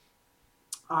so.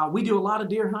 We do a lot of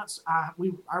deer hunts.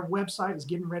 Our website is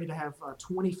getting ready to have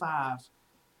 25.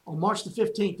 On March the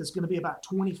 15th, there's going to be about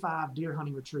 25 deer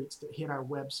hunting retreats that hit our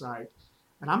website.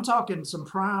 And I'm talking some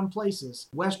prime places.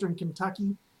 Western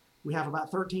Kentucky, we have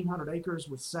about 1,300 acres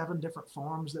with 7 different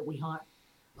farms that we hunt.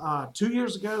 2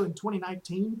 years ago in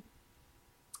 2019,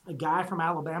 a guy from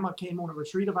Alabama came on a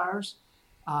retreat of ours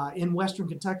in Western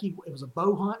Kentucky. It was a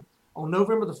bow hunt. On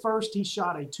November the 1st, he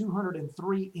shot a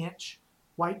 203-inch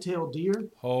white-tailed deer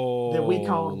that we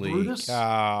called Brutus.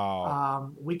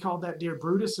 Cow. We called that deer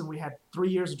Brutus, and we had 3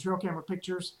 years of trail camera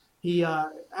pictures. He,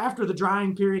 after the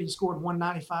drying period, he scored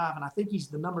 195, and I think he's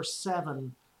the number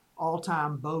 7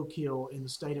 all-time bow kill in the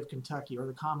state of Kentucky, or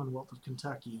the Commonwealth of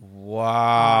Kentucky.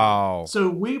 Wow. So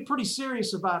we're pretty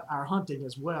serious about our hunting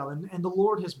as well, and the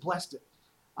Lord has blessed it.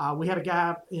 We had a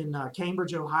guy in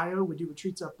Cambridge, Ohio. We do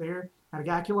retreats up there. Had a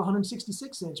guy kill a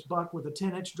 166-inch buck with a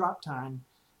 10-inch drop tine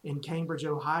in Cambridge,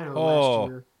 Ohio last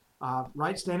year,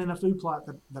 right standing in a food plot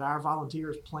that our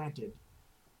volunteers planted.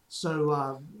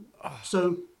 So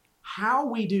how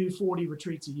we do 40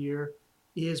 retreats a year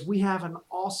is we have an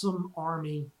awesome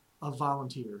army of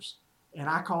volunteers. And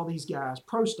I call these guys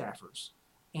pro staffers.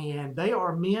 And they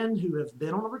are men who have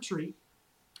been on a retreat.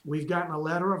 We've gotten a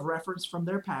letter of reference from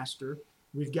their pastor.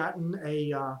 We've gotten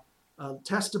a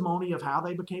testimony of how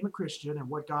they became a Christian and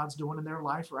what God's doing in their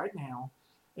life right now.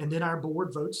 And then our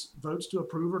board votes to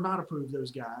approve or not approve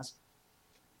those guys.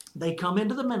 They come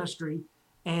into the ministry,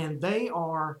 and they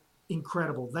are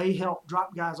incredible. They help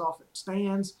drop guys off at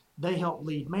stands. They help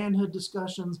lead manhood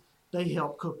discussions. They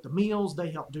help cook the meals.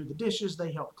 They help do the dishes.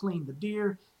 They help clean the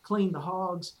deer, clean the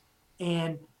hogs.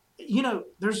 And,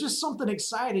 there's just something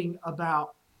exciting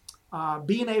about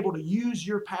being able to use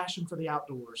your passion for the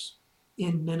outdoors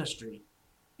in ministry.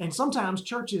 And sometimes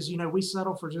churches, we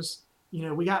settle for just,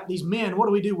 we got these men. What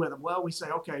do we do with them? Well, we say,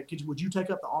 okay, would you take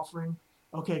up the offering?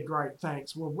 Okay, great,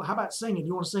 thanks. Well, how about singing?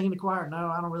 You want to sing in the choir? No,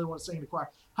 I don't really want to sing in the choir.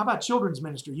 How about children's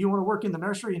ministry? You want to work in the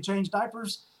nursery and change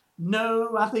diapers?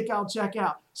 No, I think I'll check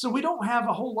out. So we don't have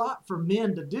a whole lot for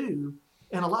men to do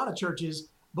in a lot of churches.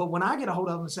 But when I get a hold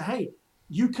of them and say, hey,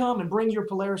 you come and bring your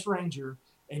Polaris Ranger,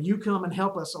 and you come and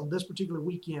help us on this particular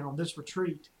weekend, on this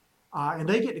retreat, and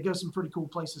they get to go some pretty cool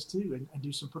places too and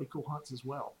do some pretty cool hunts as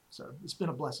well. So it's been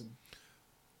a blessing.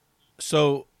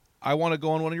 So I want to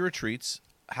go on one of your retreats.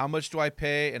 How much do I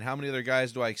pay, and how many other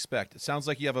guys do I expect? It sounds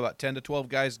like you have about 10 to 12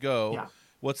 guys go. Yeah.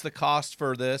 What's the cost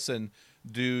for this, and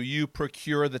do you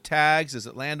procure the tags? Is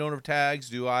it landowner tags?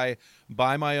 Do I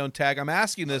buy my own tag? I'm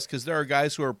asking this because there are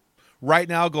guys who are right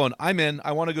now going, I'm in.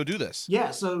 I want to go do this.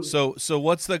 Yeah. So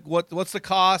what's the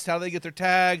cost? How do they get their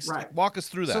tags? Right. Walk us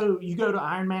through that. So you go to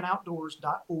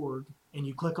ironmanoutdoors.org and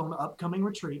you click on the upcoming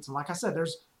retreats. And like I said,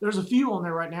 there's a few on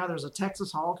there right now. There's a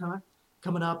Texas hog hunt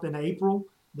coming up in April.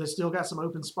 That's still got some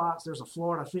open spots. There's a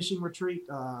Florida fishing retreat,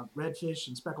 redfish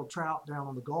and speckled trout down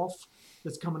on the Gulf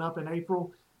that's coming up in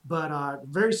April. But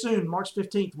very soon, March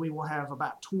 15th, we will have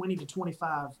about 20 to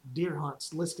 25 deer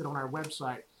hunts listed on our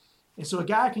website. And so a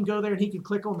guy can go there and he can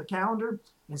click on the calendar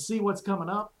and see what's coming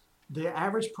up. The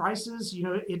average prices,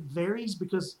 it varies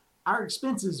because our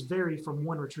expenses vary from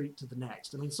one retreat to the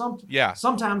next. I mean,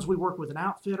 sometimes we work with an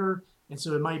outfitter, and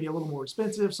so it might be a little more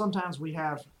expensive. Sometimes we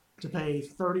have to pay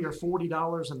 $30 or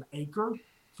 $40 an acre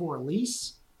for a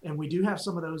lease, and we do have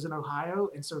some of those in Ohio.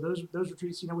 And so those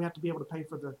retreats, we have to be able to pay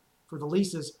for the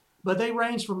leases. But they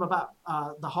range from about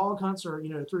the hog hunts are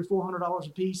 $300 or $400 a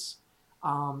piece.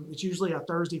 It's usually a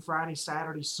Thursday, Friday,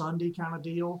 Saturday, Sunday kind of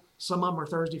deal. Some of them are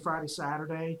Thursday, Friday,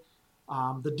 Saturday.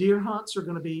 The deer hunts are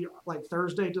going to be like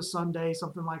Thursday to Sunday,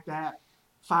 something like that.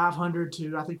 $500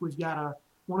 to, I think we've got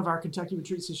one of our Kentucky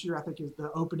retreats this year. I think is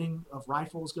the opening of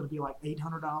rifle is going to be like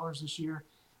 $800 this year.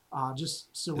 Just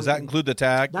so Does that include the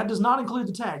tag? That does not include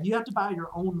the tag. You have to buy your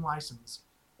own license.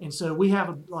 And so we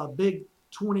have a big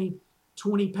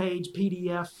 20-page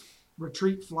PDF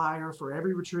retreat flyer for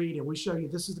every retreat, and we show you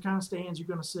this is the kind of stands you're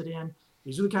going to sit in.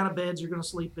 These are the kind of beds you're going to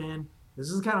sleep in. This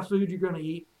is the kind of food you're going to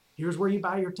eat. Here's where you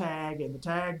buy your tag, and the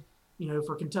tag,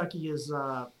 for Kentucky is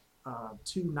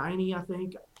 $290, I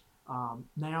think,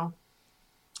 now.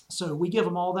 So we give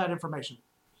them all that information.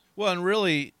 Well, and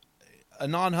really, a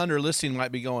non-hunter listening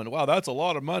might be going, wow, that's a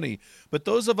lot of money. But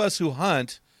those of us who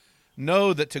hunt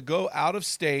know that to go out of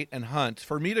state and hunt,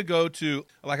 for me to go to,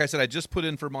 like I said, I just put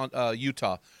in for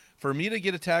Utah. For me to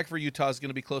get a tag for Utah is going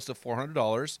to be close to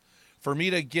 $400. For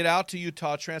me to get out to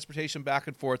Utah, transportation back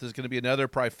and forth is going to be another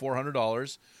probably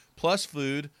 $400, plus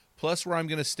food, plus where I'm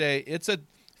going to stay. It's a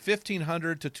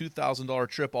 $1,500 to $2,000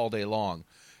 trip all day long.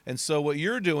 And so what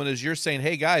you're doing is you're saying,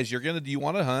 hey, guys, you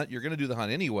want to hunt? You're going to do the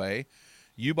hunt anyway.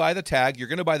 You buy the tag. You're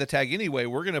going to buy the tag anyway.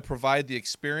 We're going to provide the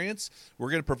experience. We're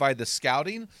going to provide the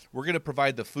scouting. We're going to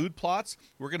provide the food plots.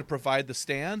 We're going to provide the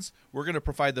stands. We're going to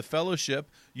provide the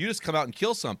fellowship. You just come out and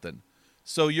kill something.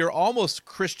 So you're almost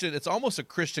Christian. It's almost a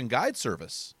Christian guide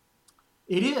service.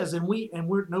 It is, and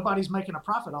we're nobody's making a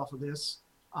profit off of this.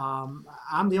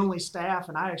 I'm the only staff,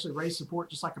 and I actually raise support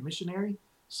just like a missionary.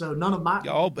 So none of my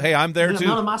hey, I'm there too.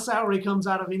 None of my salary comes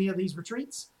out of any of these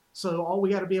retreats. So all we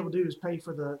got to be able to do is pay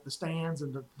for the stands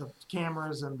and the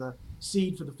cameras and the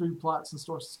seed for the food plots and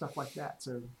stuff like that.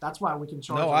 So that's why we can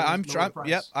charge. No, I'm trying.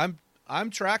 Yep, I'm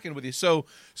tracking with you. So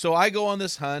I go on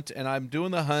this hunt and I'm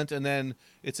doing the hunt, and then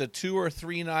it's a 2 or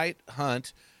 3 night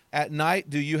hunt. At night,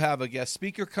 do you have a guest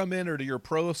speaker come in, or do your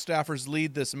pro staffers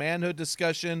lead this manhood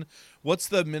discussion? What's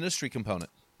the ministry component?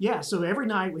 Yeah, so every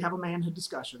night we have a manhood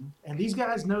discussion, and these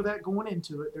guys know that going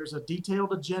into it. There's a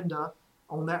detailed agenda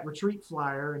on that retreat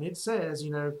flyer, and it says,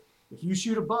 if you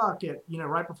shoot a buck at,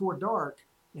 right before dark,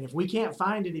 and if we can't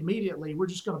find it immediately, we're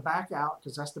just going to back out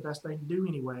because that's the best thing to do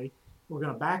anyway. We're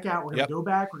going to back out. We're going to go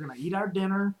back. We're going to eat our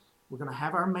dinner. We're going to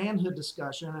have our manhood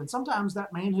discussion, and sometimes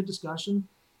that manhood discussion,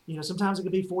 sometimes it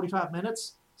could be 45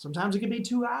 minutes. Sometimes it could be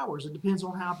 2 hours. It depends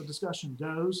on how the discussion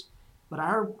goes. But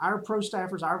our pro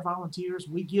staffers, our volunteers,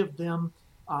 we give them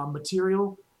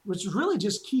material, which is really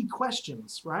just key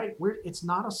questions, right? It's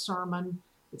not a sermon.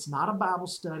 It's not a Bible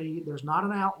study. There's not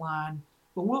an outline.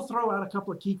 But we'll throw out a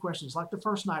couple of key questions. Like the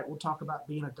first night, we'll talk about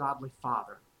being a godly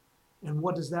father. And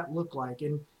what does that look like?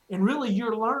 And really,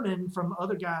 you're learning from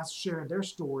other guys sharing their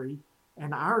story.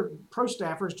 And our pro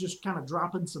staffers just kind of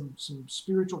dropping some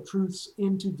spiritual truths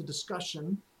into the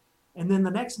discussion. And then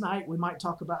the next night, we might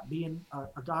talk about being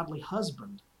a godly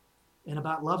husband and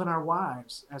about loving our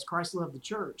wives as Christ loved the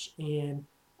church. And,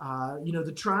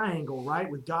 the triangle, right,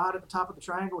 with God at the top of the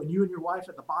triangle and you and your wife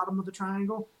at the bottom of the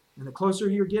triangle. And the closer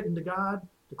you're getting to God,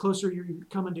 the closer you're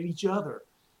coming to each other.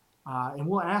 And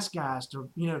we'll ask guys to,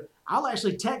 I'll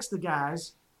actually text the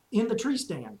guys in the tree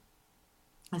stand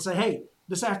and say, hey,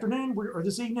 this afternoon or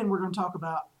this evening, we're going to talk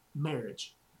about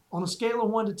marriage. On a scale of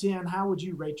 1 to 10, how would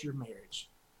you rate your marriage?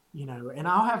 And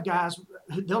I'll have guys,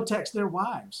 they'll text their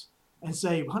wives and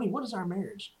say, honey, what is our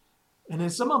marriage? And then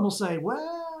some of them will say,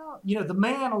 well, the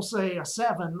man will say a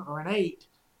 7 or an 8,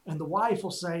 and the wife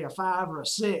will say a 5 or a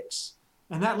 6.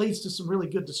 And that leads to some really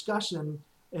good discussion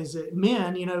is that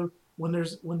men, when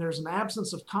there's an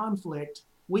absence of conflict,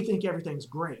 we think everything's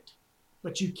great.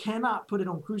 But you cannot put it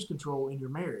on cruise control in your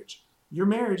marriage. Your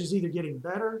marriage is either getting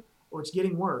better or it's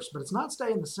getting worse, but it's not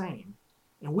staying the same.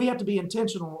 And we have to be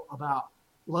intentional about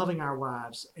loving our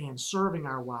wives and serving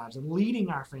our wives and leading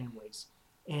our families.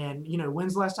 And,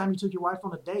 when's the last time you took your wife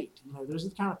on a date? Those are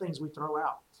the kind of things we throw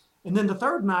out. And then the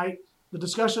third night, the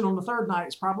discussion on the third night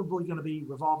is probably going to be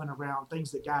revolving around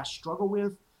things that guys struggle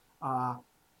with.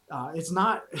 It's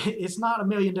not a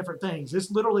million different things.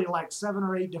 It's literally like 7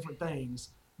 or 8 different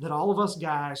things that all of us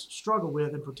guys struggle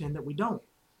with and pretend that we don't.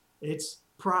 It's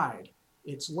pride.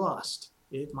 It's lust.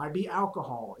 It might be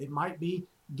alcohol. It might be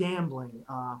gambling.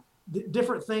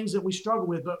 Different things that we struggle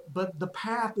with, but the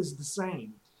path is the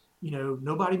same.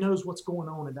 Nobody knows what's going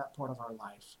on in that part of our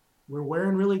life. We're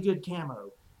wearing really good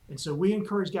camo. And so we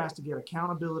encourage guys to get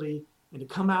accountability and to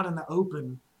come out in the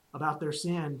open about their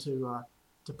sin, to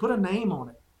put a name on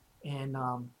it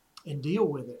and deal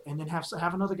with it, and then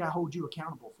have another guy hold you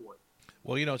accountable for it.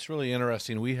 Well, it's really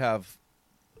interesting. We have,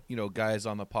 guys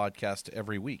on the podcast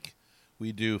every week.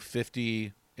 We do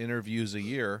 50 interviews a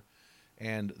year,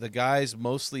 and the guys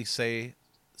mostly say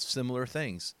similar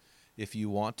things. If you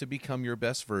want to become your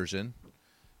best version,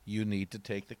 you need to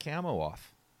take the camo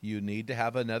off. You need to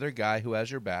have another guy who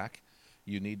has your back.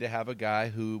 You need to have a guy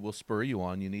who will spur you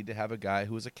on. You need to have a guy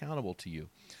who is accountable to you.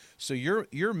 So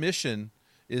your mission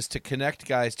is to connect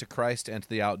guys to Christ and to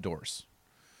the outdoors.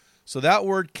 So that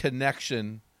word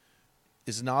connection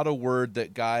is not a word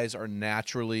that guys are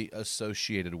naturally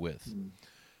associated with.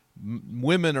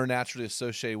 Women are naturally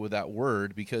associated with that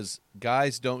word because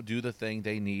guys don't do the thing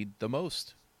they need the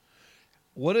most.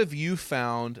 What have you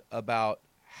found about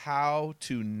how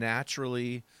to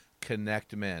naturally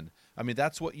connect men? I mean,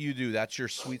 that's what you do. That's your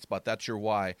sweet spot. That's your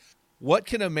why. What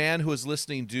can a man who is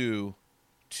listening do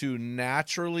to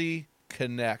naturally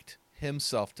connect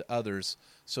himself to others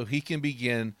so he can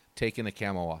begin taking the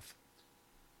camo off?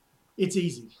 It's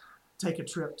easy. Take a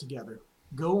trip together.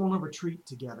 Go on a retreat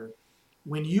together.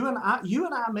 When you and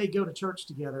I may go to church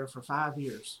together for 5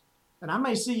 years, and I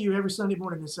may see you every Sunday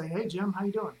morning and say, "Hey, Jim, how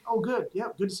you doing?" "Oh, good.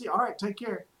 Yep, good to see you. All right, take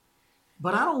care."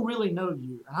 But I don't really know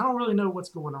you, and I don't really know what's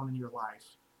going on in your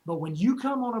life. But when you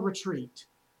come on a retreat,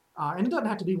 and it doesn't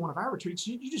have to be one of our retreats,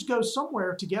 you just go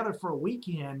somewhere together for a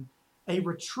weekend, a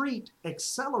retreat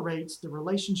accelerates the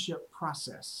relationship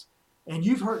process. And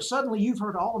you've heard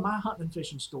all of my hunting and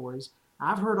fishing stories.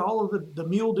 I've heard all of the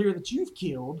mule deer that you've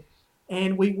killed,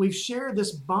 and we've shared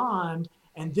this bond,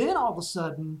 and then all of a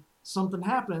sudden something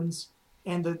happens,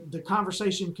 and the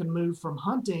conversation can move from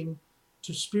hunting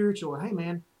to spiritual. "Hey,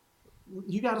 man,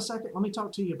 you got a second? Let me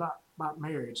talk to you about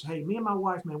marriage. Hey, me and my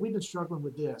wife, man, we've been struggling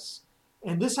with this."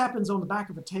 And this happens on the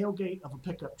back of a tailgate of a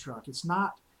pickup truck. It's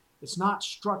not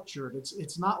structured.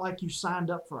 It's not like you signed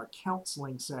up for a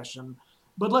counseling session.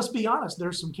 But let's be honest,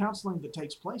 there's some counseling that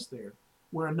takes place there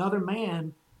where another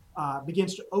man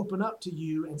begins to open up to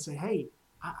you and say, "Hey,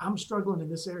 I'm struggling in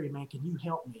this area, man. Can you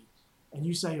help me?" And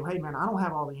you say, "Hey, man, I don't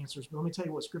have all the answers, but let me tell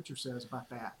you what Scripture says about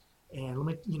that. And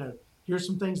let me, here's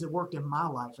some things that worked in my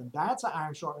life." And that's an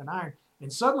iron sharpening iron.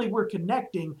 And suddenly we're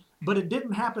connecting, but it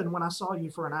didn't happen when I saw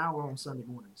you for an hour on Sunday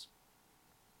mornings.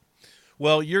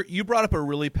 Well, you brought up a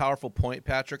really powerful point,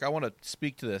 Patrick. I want to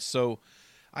speak to this. So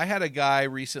I had a guy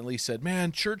recently said,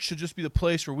 "Man, church should just be the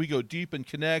place where we go deep and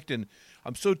connect, and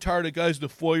I'm so tired of guys in the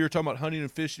foyer talking about hunting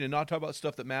and fishing and not talking about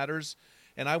stuff that matters."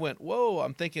 And I went, whoa,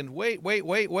 I'm thinking,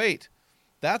 wait.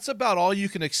 That's about all you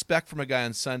can expect from a guy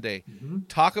on Sunday. Mm-hmm.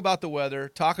 Talk about the weather,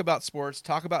 talk about sports,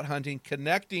 talk about hunting,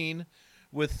 connecting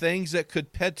with things that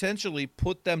could potentially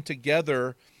put them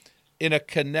together in a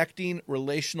connecting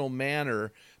relational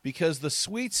manner, because the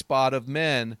sweet spot of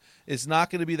men is not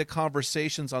going to be the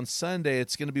conversations on Sunday.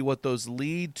 It's going to be what those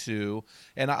lead to.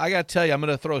 And I got to tell you, I'm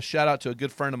going to throw a shout out to a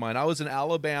good friend of mine. I was in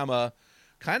Alabama,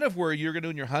 kind of where you're going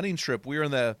to do your hunting trip. We were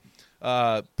in the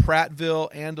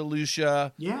Prattville,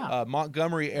 Andalusia,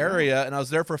 Montgomery area, and I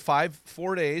was there for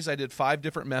 4 days. I did 5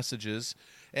 different messages,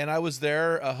 and I was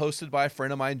there hosted by a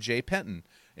friend of mine, Jay Penton.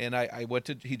 And I went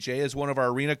to Jay is one of our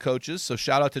arena coaches, so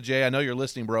shout out to Jay. I know you're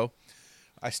listening, bro.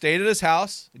 I stayed at his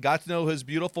house, got to know his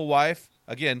beautiful wife.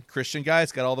 Again, Christian guy,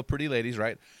 it's got all the pretty ladies,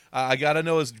 right? I got to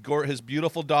know his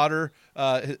beautiful daughter,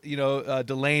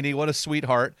 Delaney. What a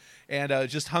sweetheart. And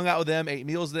just hung out with them, ate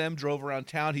meals with them, drove around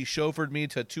town. He chauffeured me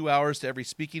to 2 hours to every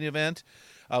speaking event.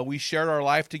 We shared our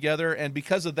life together. And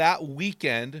because of that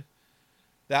weekend,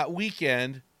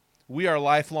 we are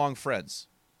lifelong friends.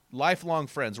 Lifelong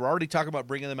friends. We're already talking about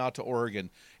bringing them out to Oregon.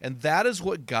 And that is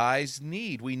what guys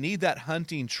need. We need that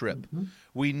hunting trip. Mm-hmm.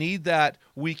 We need that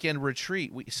weekend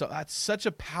retreat. So that's such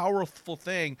a powerful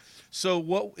thing.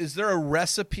 So is there a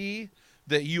recipe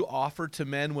that you offer to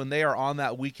men when they are on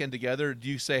that weekend together? Do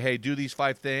you say, "Hey, do these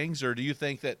 5 things"? Or do you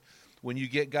think that when you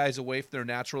get guys away from their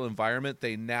natural environment,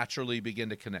 they naturally begin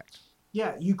to connect?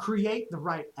 Yeah, you create the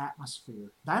right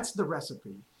atmosphere. That's the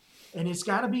recipe. And it's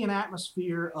got to be an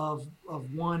atmosphere of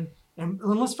one. And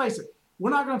let's face it, we're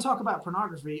not going to talk about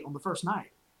pornography on the first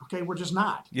night. Okay, we're just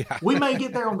not. Yeah. We may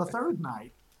get there on the 3rd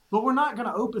night, but we're not going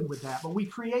to open with that. But we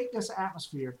create this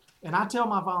atmosphere. And I tell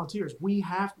my volunteers, we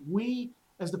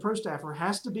as the pro staffer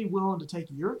has to be willing to take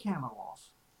your camo off.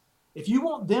 If you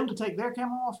want them to take their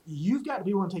camo off, you've got to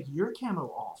be willing to take your camo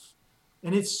off.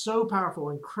 And it's so powerful,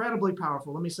 incredibly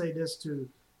powerful. Let me say this to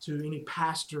any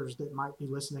pastors that might be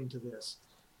listening to this.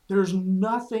 There's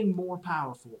nothing more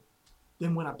powerful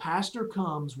than when a pastor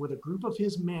comes with a group of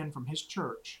his men from his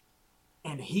church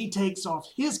and he takes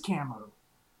off his camo.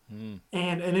 Mm.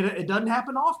 And it doesn't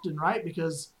happen often, right?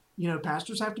 Because,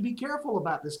 pastors have to be careful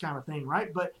about this kind of thing,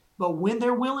 right? But when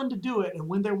they're willing to do it, and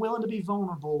when they're willing to be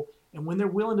vulnerable, and when they're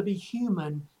willing to be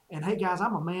human, and hey guys,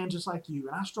 I'm a man just like you,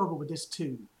 and I struggle with this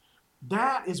too.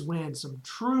 That is when some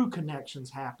true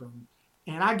connections happen.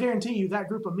 And I guarantee you that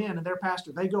group of men and their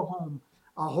pastor, they go home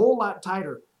a whole lot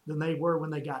tighter than they were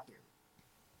when they got there.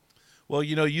 Well,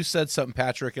 you said something,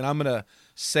 Patrick, and I'm going to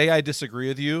say I disagree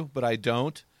with you, but I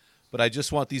don't. but I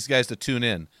just want these guys to tune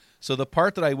in. So the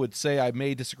part that I would say I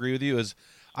may disagree with you is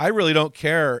I really don't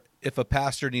care if a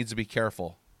pastor needs to be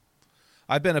careful.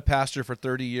 I've been a pastor for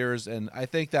 30 years, and I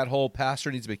think that whole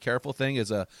pastor needs to be careful thing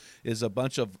is a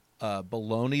bunch of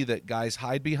baloney that guys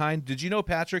hide behind. Did you know,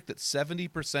 Patrick, that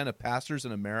 70% of pastors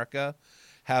in America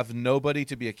have nobody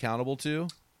to be accountable to?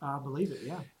 I believe it,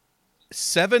 yeah.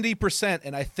 70%,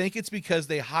 and I think it's because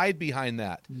they hide behind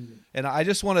that. And I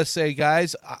just want to say,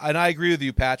 guys, and I agree with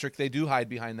you, Patrick, they do hide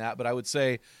behind that, but I would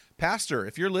say, Pastor,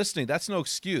 if you're listening, that's no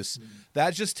excuse.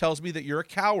 That just tells me that you're a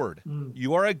coward.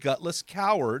 You are a gutless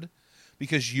coward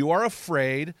because you are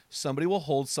afraid somebody will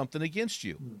hold something against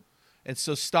you. And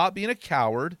so stop being a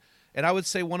coward. And I would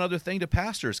say one other thing to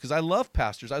pastors, because I love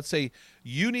pastors. I would say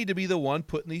you need to be the one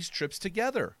putting these trips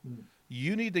together.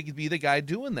 You need to be the guy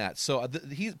doing that. So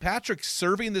Patrick's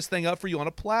serving this thing up for you on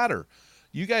a platter.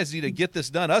 You guys need to get this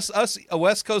done. Us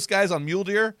West Coast guys on mule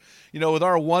deer, with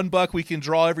our $1 we can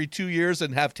draw every 2 years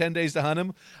and have 10 days to hunt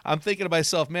him. I'm thinking to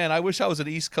myself, man, I wish I was an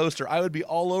East Coaster. I would be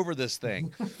all over this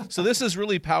thing. So this is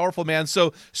really powerful, man.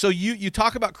 So you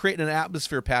talk about creating an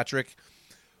atmosphere, Patrick.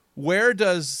 Where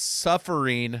does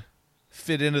suffering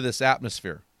fit into this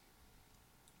atmosphere?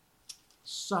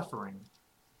 Suffering.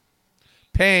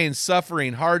 Pain,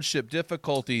 suffering, hardship,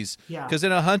 difficulties. Yeah. Because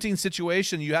in a hunting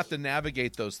situation, you have to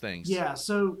navigate those things. Yeah,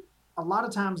 so a lot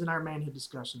of times in our manhood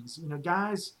discussions,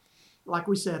 guys, like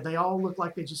we said, they all look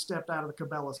like they just stepped out of the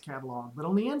Cabela's catalog. But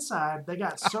on the inside, they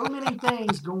got so many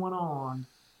things going on.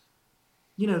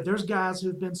 There's guys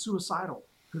who've been suicidal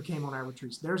who came on our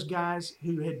retreats. There's guys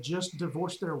who had just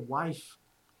divorced their wife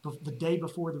the day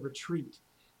before the retreat.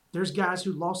 There's guys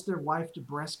who lost their wife to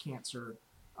breast cancer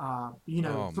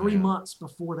 3 months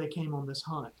before they came on this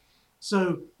hunt.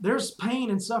 So there's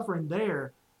pain and suffering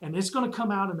there, and it's going to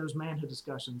come out in those manhood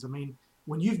discussions. I mean,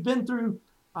 when you've been through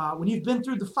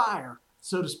the fire,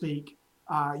 so to speak,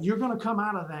 you're going to come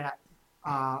out of that.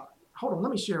 Hold on,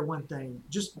 let me share one thing.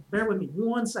 Just bear with me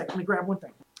 1 second. Let me grab one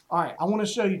thing. All right, I want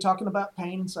to show you, talking about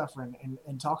pain and suffering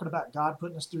and talking about God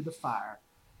putting us through the fire.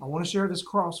 I want to share this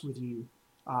cross with you.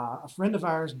 A friend of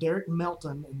ours, Derek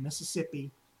Melton in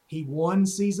Mississippi, he won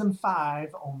season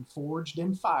 5 on Forged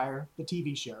in Fire, the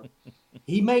TV show.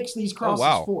 He makes these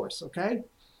crosses for us, okay?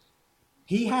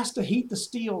 He has to heat the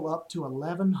steel up to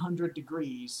 1,100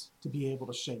 degrees to be able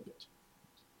to shape it.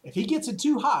 If he gets it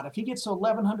too hot, if he gets to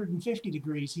 1,150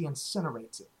 degrees, he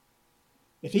incinerates it.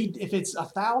 If it's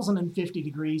 1,050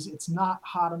 degrees, it's not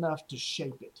hot enough to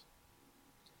shape it.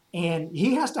 And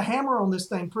he has to hammer on this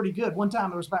thing pretty good. One time,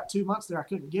 there was about 2 months there, I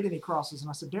couldn't get any crosses. And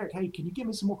I said, Derek, hey, can you give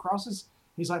me some more crosses?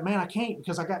 He's like, man, I can't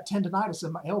because I got tendonitis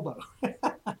in my elbow.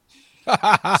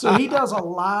 So he does a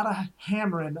lot of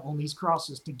hammering on these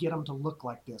crosses to get them to look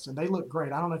like this. And they look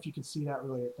great. I don't know if you can see that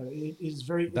really, but it is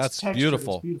That's textured,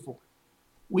 beautiful. It's beautiful.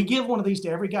 We give one of these to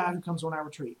every guy who comes on our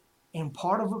retreat. And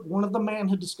one of the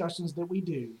manhood discussions that we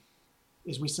do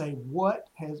is we say, what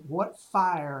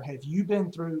fire have you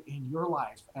been through in your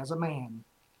life as a man?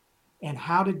 And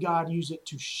how did God use it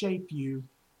to shape you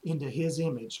into his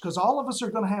image? Because all of us are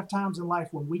going to have times in life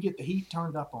when we get the heat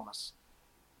turned up on us.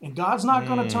 And God's not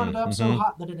going to turn it up so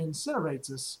hot that it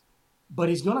incinerates us, but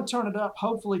he's going to turn it up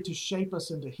hopefully to shape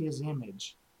us into his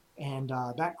image. And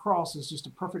that cross is just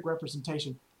a perfect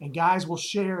representation. And guys will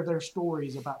share their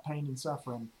stories about pain and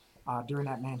suffering during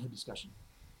that manhood discussion.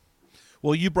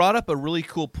 Well, you brought up a really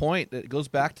cool point that goes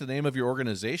back to the name of your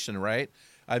organization, right?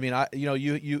 I mean,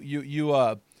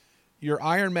 your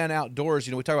Iron Man Outdoors,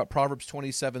 we talk about Proverbs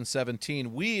 27:17.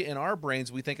 We, in our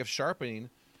brains, we think of sharpening.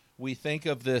 We think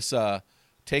of this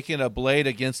taking a blade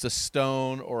against a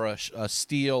stone or a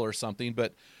steel or something.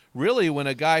 But really, when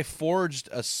a guy forged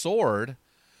a sword,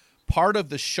 part of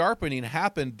the sharpening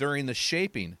happened during the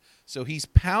shaping. So he's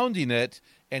pounding it,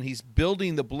 and he's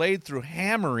building the blade through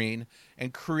hammering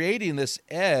and creating this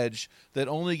edge that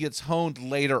only gets honed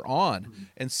later on. Mm-hmm.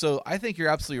 And so I think you're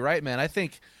absolutely right, man. I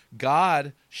think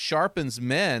God sharpens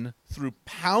men through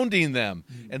pounding them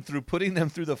and through putting them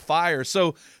through the fire.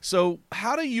 So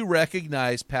how do you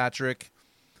recognize, Patrick,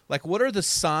 like what are the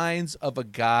signs of a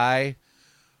guy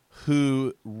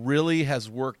who really has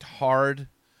worked hard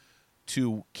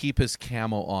to keep his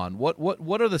camo on?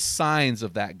 What are the signs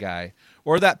of that guy?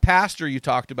 Or that pastor you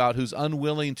talked about who's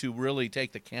unwilling to really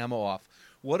take the camo off?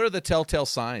 What are the telltale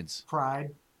signs?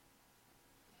 Pride.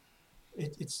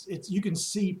 It's you can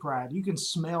see pride, you can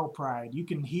smell pride, you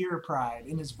can hear pride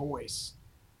in his voice.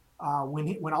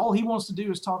 When all he wants to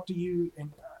do is talk to you, and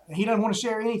he doesn't want to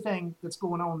share anything that's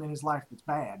going on in his life that's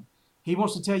bad. He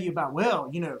wants to tell you about,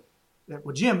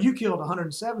 Jim, you killed a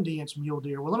 170-inch mule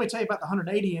deer. Well, let me tell you about the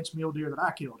 180-inch mule deer that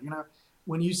I killed.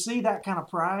 When you see that kind of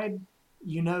pride,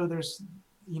 there's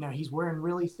he's wearing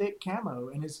really thick camo,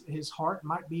 and his heart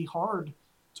might be hard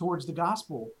towards the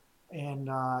gospel. And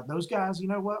those guys, you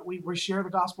know what? We share the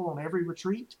gospel on every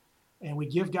retreat, and we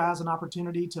give guys an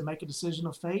opportunity to make a decision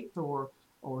of faith or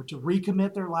to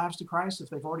recommit their lives to Christ if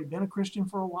they've already been a Christian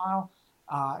for a while.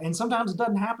 And sometimes it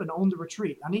doesn't happen on the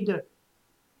retreat. I need to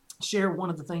share one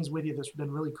of the things with you that's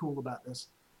been really cool about this.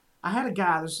 I had a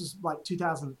guy, this is like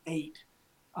 2008,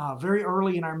 very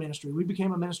early in our ministry. We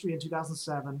became a ministry in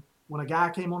 2007 when a guy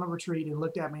came on a retreat and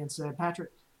looked at me and said,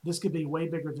 "Patrick, this could be way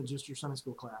bigger than just your Sunday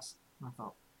school class." And I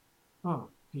thought, oh,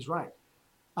 he's right.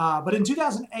 But in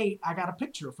 2008, I got a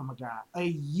picture from a guy a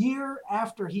year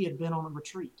after he had been on a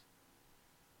retreat.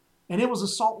 And it was a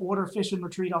saltwater fishing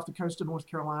retreat off the coast of North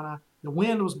Carolina. The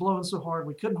wind was blowing so hard,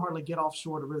 we couldn't hardly get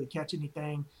offshore to really catch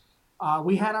anything.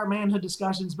 We had our manhood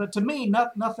discussions, but to me,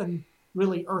 nothing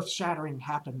really earth-shattering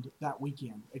happened that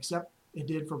weekend, except it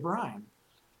did for Brian.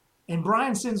 And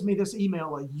Brian sends me this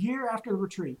email a year after the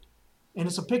retreat, and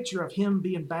it's a picture of him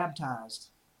being baptized.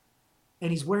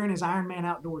 And he's wearing his Ironman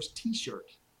Outdoors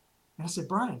t-shirt. And I said,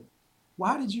 "Brian,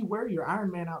 why did you wear your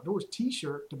Ironman Outdoors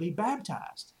t-shirt to be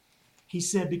baptized?" He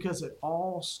said, "Because it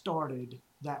all started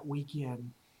that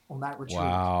weekend on that retreat."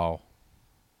 Wow.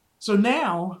 So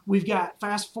now we've got,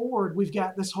 fast forward, we've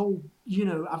got this whole,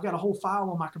 I've got a whole file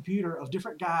on my computer of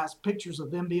different guys, pictures of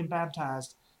them being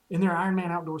baptized in their Ironman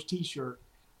Outdoors t-shirt,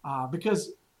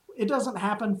 because it doesn't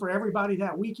happen for everybody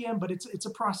that weekend, but it's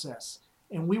a process.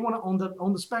 And we want to,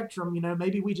 on the spectrum,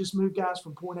 maybe we just move guys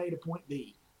from point A to point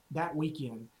B that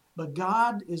weekend. But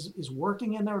God is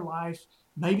working in their life.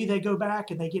 Maybe they go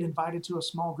back and they get invited to a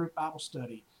small group Bible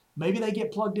study. Maybe they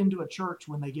get plugged into a church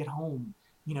when they get home.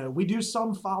 We do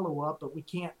some follow-up, but we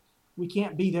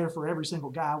can't be there for every single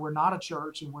guy. We're not a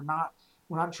church, and we're not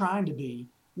trying to be.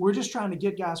 We're just trying to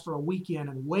get guys for a weekend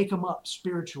and wake them up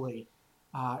spiritually,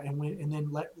 and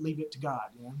then leave it to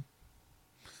God.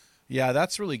 Yeah,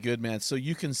 that's really good, man. So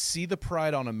you can see the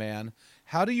pride on a man.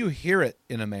 How do you hear it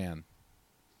in a man?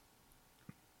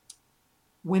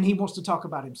 When he wants to talk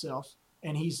about himself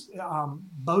and he's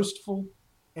boastful,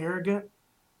 arrogant,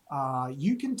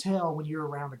 you can tell when you're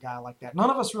around a guy like that. None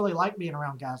of us really like being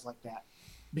around guys like that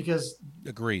because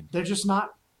Agreed. They're just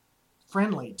not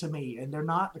friendly to me, and they're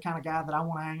not the kind of guy that I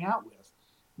want to hang out with.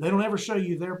 They don't ever show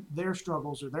you their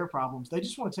struggles or their problems. They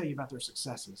just want to tell you about their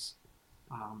successes.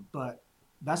 But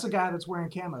that's a guy that's wearing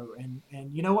camo, and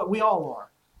you know what? We all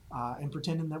are, and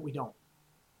pretending that we don't.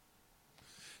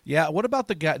 Yeah, what about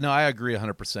the guy? No, I agree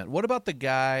 100%. What about the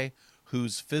guy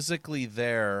who's physically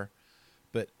there,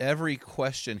 but every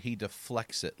question he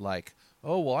deflects it like,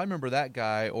 "Oh, well, I remember that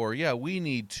guy," or "Yeah, we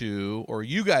need to," or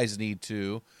 "You guys need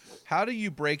to." How do you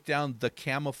break down the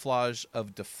camouflage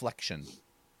of deflection?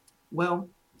 Well,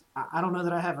 I don't know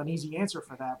that I have an easy answer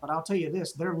for that, but I'll tell you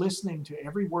this. They're listening to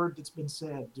every word that's been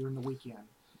said during the weekend.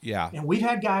 Yeah. And we've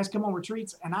had guys come on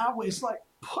retreats, and it's like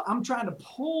I'm trying to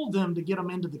pull them to get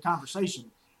them into the conversation.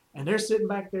 And they're sitting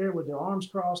back there with their arms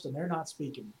crossed, and they're not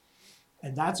speaking.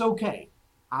 And that's okay.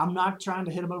 I'm not trying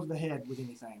to hit them over the head with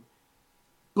anything.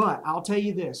 But I'll tell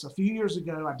you this. A few years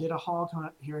ago, I did a hog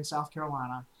hunt here in South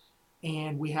Carolina,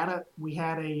 and we had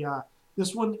a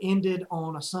this one ended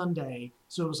on a Sunday.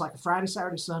 So it was like a Friday,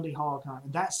 Saturday, Sunday hog hunt.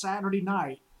 And that Saturday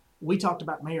night, we talked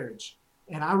about marriage.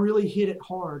 And I really hit it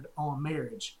hard on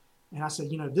marriage. And I said,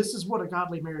 this is what a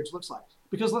godly marriage looks like.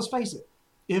 Because let's face it,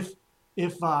 if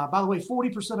by the way,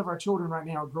 40% of our children right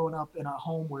now are growing up in a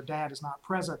home where dad is not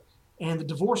present, and the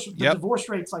divorce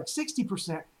rate's like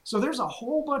 60%. So there's a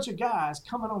whole bunch of guys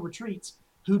coming on retreats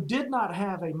who did not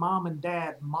have a mom and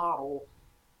dad model,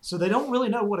 so they don't really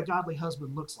know what a godly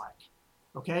husband looks like.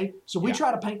 Okay? So we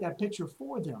try to paint that picture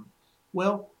for them.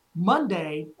 Well,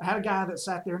 Monday, I had a guy that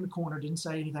sat there in the corner, didn't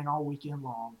say anything all weekend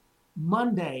long.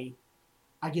 Monday,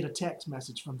 I get a text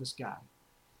message from this guy.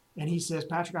 And he says,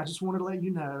 "Patrick, I just wanted to let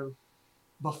you know,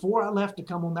 before I left to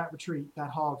come on that retreat,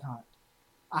 that hog hunt,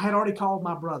 I had already called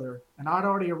my brother, and I'd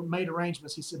already made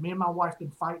arrangements." He said, "Me and my wife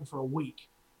been fighting for a week.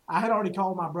 I had already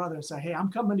called my brother and said, 'Hey,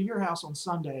 I'm coming to your house on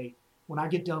Sunday when I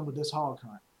get done with this hog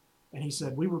hunt.'" And he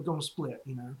said, "We were going to split,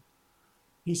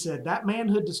 He said, "That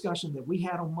manhood discussion that we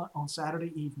had on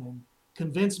Saturday evening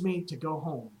convinced me to go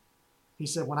home." He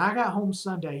said, "When I got home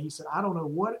Sunday," he said, "I don't know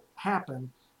what happened,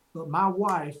 but my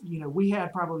wife, we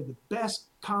had probably the best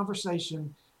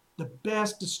conversation, the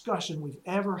best discussion we've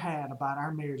ever had about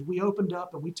our marriage. We opened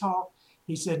up and we talked."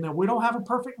 He said, "No, we don't have a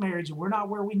perfect marriage and we're not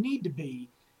where we need to be."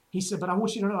 He said, "But I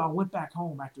want you to know I went back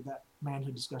home after that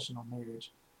manhood discussion on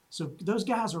marriage." So those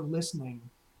guys are listening,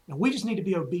 and we just need to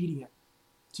be obedient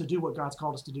to do what God's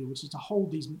called us to do, which is to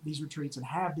hold these retreats and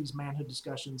have these manhood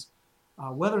discussions.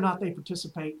 Whether or not they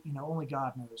participate, only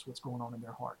God knows what's going on in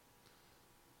their heart.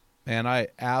 Man, I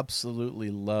absolutely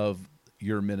love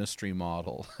your ministry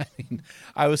model. I mean,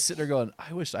 I was sitting there going,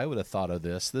 I wish I would have thought of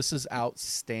this. This is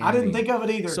outstanding. I didn't think of it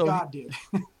either. So- God did.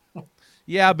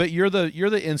 Yeah, but you're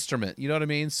the instrument. You know what I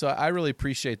mean? So I really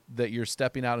appreciate that you're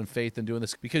stepping out in faith and doing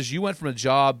this, because you went from a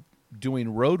job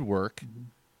doing road work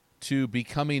to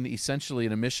becoming essentially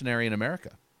a missionary in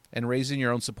America and raising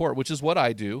your own support, which is what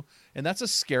I do. And that's a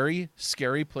scary,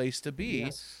 scary place to be.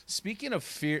 Yes. Speaking of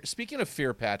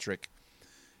fear, Patrick,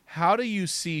 how do you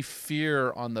see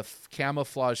fear on the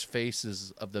camouflage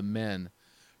faces of the men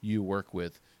you work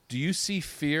with? Do you see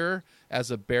fear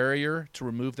as a barrier to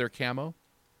remove their camo?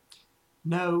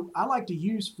 No, I like to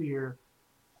use fear.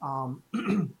 One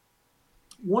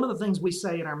of the things we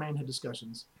say in our manhood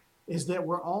discussions is that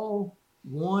we're all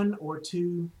 1 or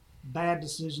 2 bad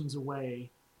decisions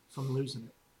away from losing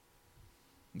it.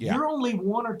 Yeah. You're only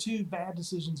 1 or 2 bad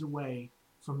decisions away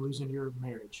from losing your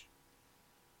marriage.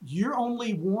 You're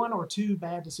only 1 or 2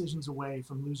 bad decisions away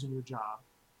from losing your job.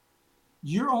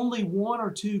 You're only 1 or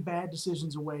 2 bad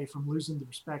decisions away from losing the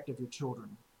respect of your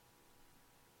children.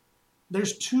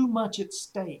 There's too much at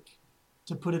stake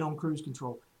to put it on cruise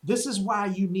control. This is why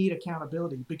you need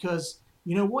accountability, because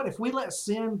you know what? If we let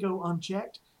sin go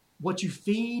unchecked, what you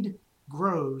feed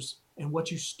grows and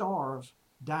what you starve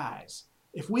dies.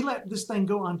 If we let this thing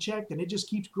go unchecked and it just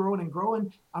keeps growing and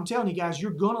growing, I'm telling you guys,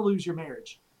 you're going to lose your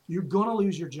marriage. You're going to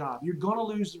lose your job. You're going to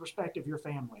lose the respect of your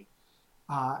family.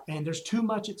 And there's too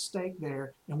much at stake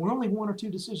there, and we're only 1 or 2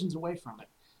 decisions away from it.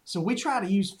 So we try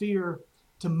to use fear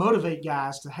to motivate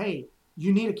guys to, hey,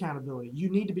 you need accountability. You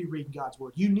need to be reading God's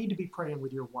word. You need to be praying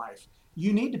with your wife.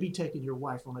 You need to be taking your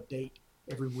wife on a date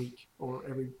every week or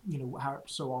every,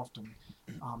 so often.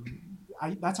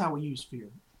 That's how we use fear.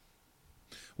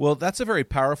 Well, that's a very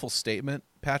powerful statement,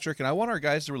 Patrick, and I want our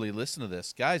guys to really listen to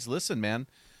this. Guys, listen, man.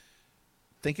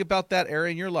 Think about that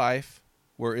area in your life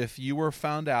where if you were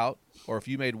found out or if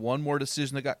you made one more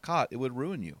decision that got caught, it would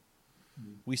ruin you.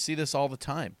 We see this all the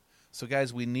time. So,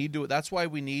 guys, that's why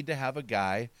we need to have a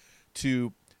guy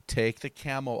to take the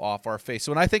camo off our face.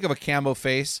 So when I think of a camo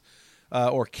face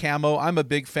or camo, I'm a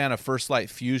big fan of First Light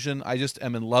Fusion. I just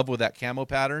am in love with that camo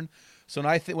pattern. So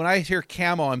when I hear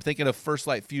camo, I'm thinking of First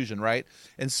Light Fusion, right?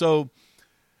 And so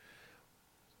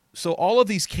all of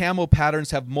these camo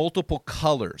patterns have multiple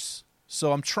colors.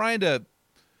 So I'm trying to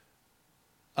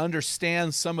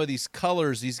understand some of these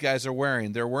colors these guys are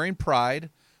wearing. They're wearing pride.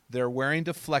 They're wearing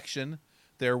deflection.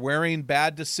 They're wearing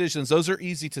bad decisions. Those are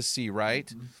easy to see, right?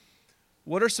 Mm-hmm.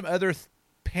 What are some other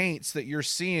paints that you're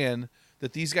seeing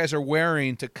that these guys are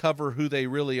wearing to cover who they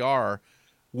really are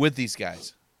with these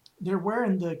guys? They're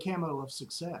wearing the camo of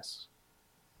success.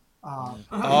 And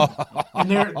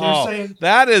they're saying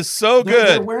that is so good.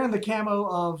 They're wearing the camo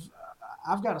of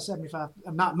I've got a 75,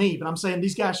 not me, but I'm saying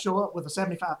these guys show up with a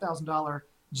 $75,000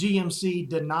 GMC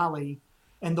Denali,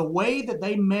 and the way that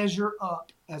they measure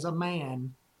up as a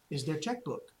man is their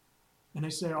checkbook. And they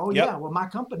say, oh, yep. Yeah, well, my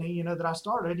company, that I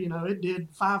started, it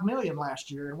did $5 million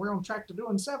last year, and we're on track to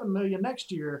doing $7 million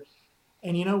next year.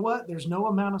 And you know what? There's no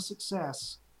amount of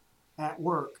success at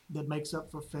work that makes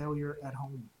up for failure at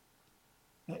home.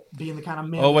 Being the kind of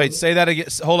man. Oh, wait, say that again.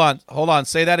 Hold on.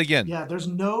 Say that again. Yeah, there's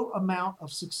no amount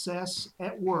of success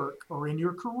at work or in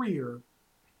your career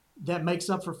that makes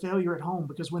up for failure at home,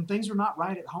 because when things are not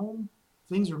right at home,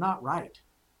 things are not right.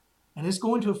 And it's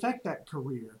going to affect that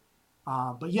career.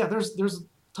 But yeah, there's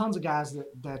tons of guys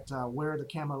that wear the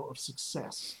camo of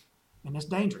success, and it's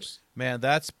dangerous. Man,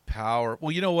 that's power.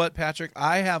 Well, you know what, Patrick?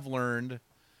 I have learned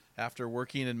after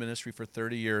working in ministry for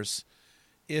 30 years,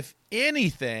 if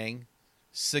anything,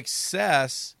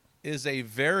 success is a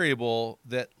variable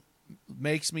that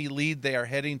makes me lead they are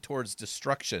heading towards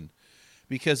destruction,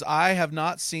 because I have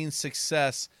not seen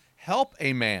success help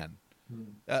a man,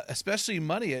 especially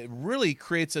money. It really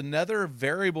creates another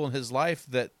variable in his life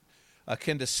that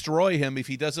can destroy him if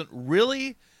he doesn't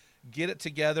really get it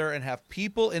together and have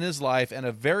people in his life and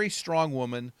a very strong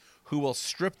woman who will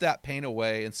strip that pain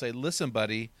away and say, listen,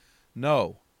 buddy,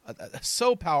 no.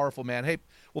 So powerful, man. Hey,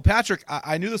 well, Patrick,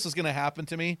 I knew this was going to happen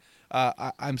to me.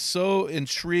 I'm so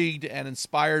intrigued and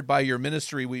inspired by your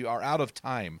ministry. We are out of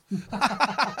time.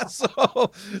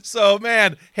 So,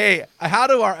 man, hey,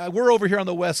 we're over here on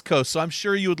the West Coast, so I'm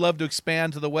sure you would love to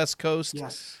expand to the West Coast.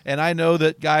 Yes. And I know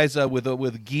that guys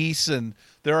with geese, and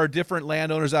there are different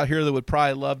landowners out here that would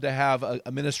probably love to have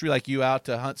a ministry like you out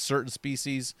to hunt certain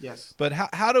species. Yes. But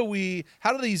how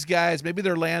do these guys, maybe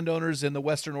they're landowners in the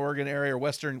Western Oregon area or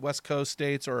West Coast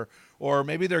states, or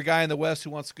maybe they're a guy in the West who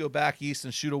wants to go back east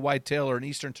and shoot a whitetail or an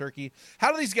eastern turkey.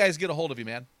 How do these guys get a hold of you,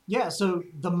 man? Yeah, so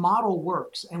the model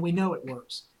works, and we know it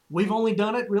works. We've only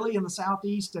done it really in the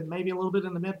Southeast and maybe a little bit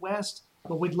in the Midwest.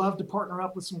 but we'd love to partner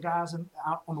up with some guys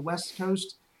out on the West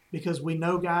Coast because we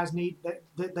know guys need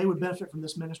that they would benefit from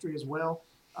this ministry as well.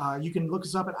 You can look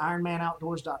us up at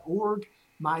ironmanoutdoors.org.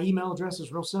 My email address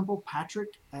is real simple,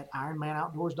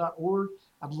 patrick@ironmanoutdoors.org.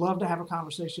 I'd love to have a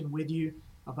conversation with you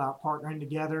about partnering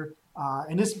together.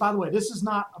 And this, by the way, this is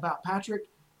not about Patrick.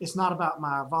 It's not about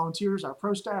my volunteers, our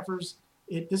pro staffers.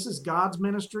 This is God's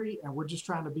ministry, and we're just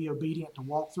trying to be obedient to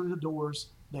walk through the doors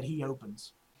that he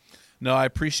opens. No, I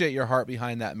appreciate your heart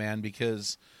behind that, man,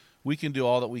 because we can do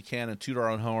all that we can and toot our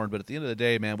own horn, but at the end of the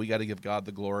day, man, we got to give God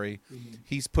the glory. Mm-hmm.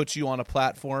 He's put you on a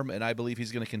platform, and I believe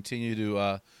he's going to continue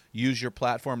to use your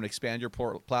platform and expand your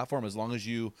platform as long as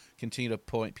you continue to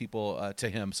point people to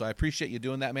him. So I appreciate you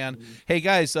doing that, man. Mm-hmm. Hey,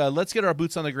 guys, let's get our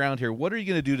boots on the ground here. What are you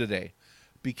going to do today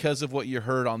because of what you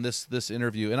heard on this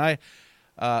interview? And I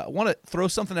want to throw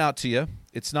something out to you.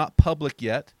 It's not public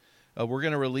yet. We're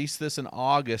going to release this in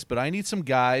August, but I need some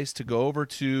guys to go over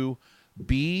to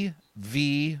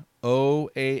BVOAM,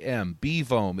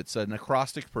 BVOAM. It's an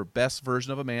acrostic for best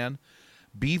version of a man.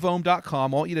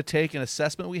 BVOAM.com. I want you to take an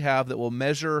assessment we have that will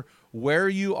measure where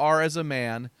you are as a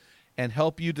man and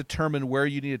help you determine where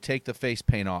you need to take the face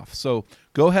paint off. So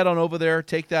go ahead on over there,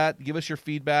 take that, give us your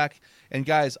feedback. And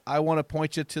guys, I want to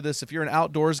point you to this. If you're an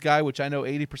outdoors guy, which I know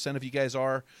 80% of you guys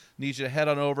are, need you to head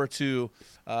on over to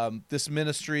this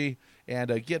ministry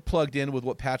and get plugged in with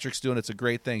what Patrick's doing. It's a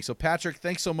great thing. So Patrick,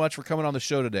 thanks so much for coming on the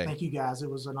show today. Thank you, guys. It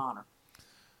was an honor.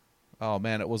 Oh,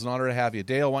 man, it was an honor to have you.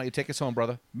 Dale, why don't you take us home,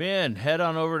 brother? Man, head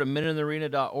on over to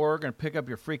meninthearena.org and pick up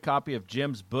your free copy of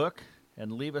Jim's book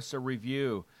and leave us a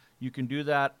review. You can do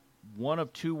that one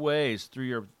of two ways, through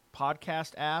your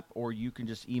podcast app, or you can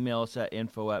just email us at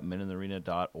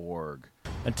info@meninthearena.org.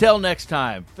 Until next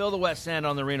time, feel the wet sand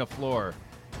on the arena floor.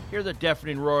 Hear the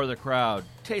deafening roar of the crowd.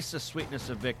 Taste the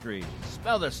sweetness of victory.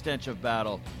 Smell the stench of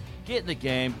battle. Get in the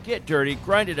game, get dirty,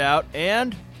 grind it out,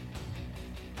 and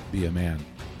be a man.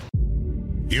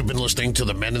 You've been listening to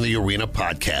the Men in the Arena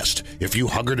podcast. If you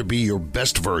hunger to be your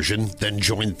best version, then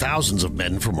join thousands of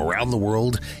men from around the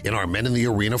world in our Men in the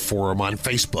Arena forum on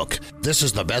Facebook. This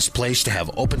is the best place to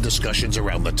have open discussions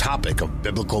around the topic of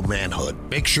biblical manhood.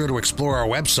 Make sure to explore our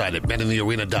website at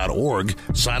meninthearena.org,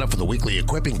 sign up for the weekly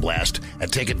equipping blast,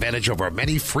 and take advantage of our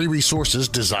many free resources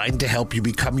designed to help you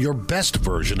become your best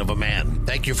version of a man.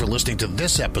 Thank you for listening to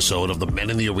this episode of the Men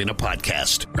in the Arena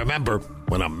podcast. Remember,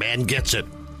 when a man gets it,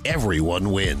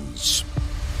 everyone wins.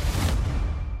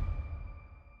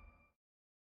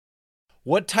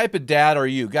 What type of dad are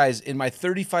you? Guys, in my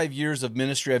 35 years of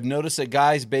ministry, I've noticed that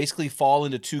guys basically fall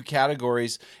into two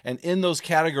categories. And in those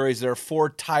categories, there are 4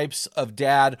 types of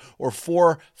dad, or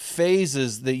 4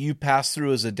 phases that you pass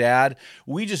through as a dad.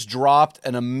 We just dropped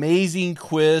an amazing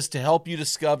quiz to help you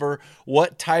discover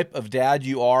what type of dad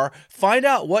you are. Find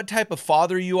out what type of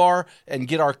father you are and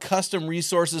get our custom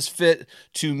resources fit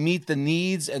to meet the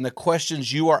needs and the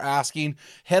questions you are asking.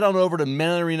 Head on over to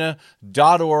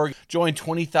meninthearena.org. Join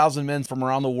 20,000 men from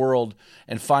around the world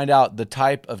and find out the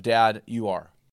type of dad you are.